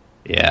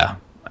 Yeah,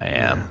 I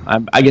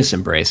am. I guess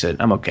embrace it.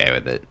 I'm okay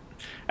with it.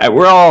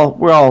 We're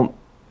all.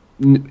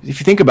 If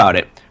you think about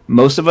it,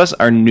 most of us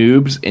are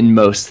noobs in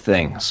most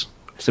things,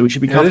 so we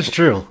should be. That is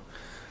true.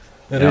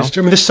 That is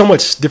true. I mean, there's so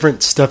much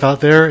different stuff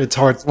out there. It's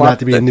hard not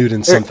to be a noob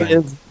in something. There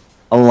is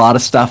a lot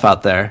of stuff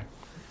out there.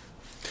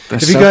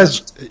 If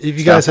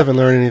you guys haven't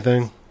learned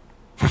anything,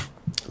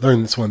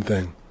 learn this one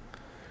thing.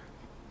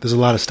 There's a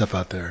lot of stuff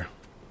out there.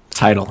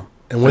 Title.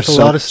 And with a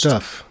lot of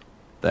stuff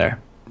there.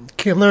 You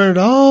can't learn it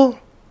all.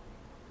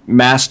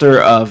 Master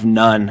of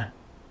none.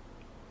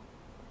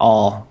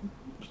 All.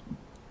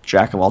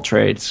 Jack of all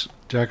trades.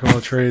 Jack of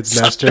all trades,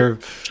 master.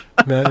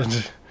 Something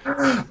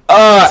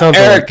like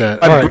Eric,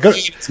 that. My All right, brain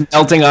is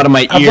melting out of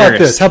my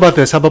ears. How about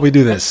this? How about we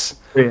do this?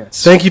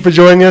 Yes. Thank you for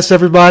joining us,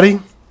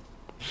 everybody.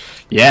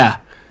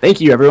 Yeah.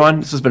 Thank you, everyone.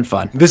 This has been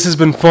fun. This has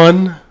been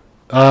fun.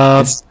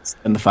 It's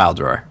in the file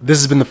drawer. This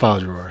has been the file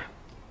drawer.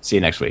 See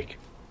you next week.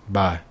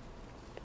 Bye.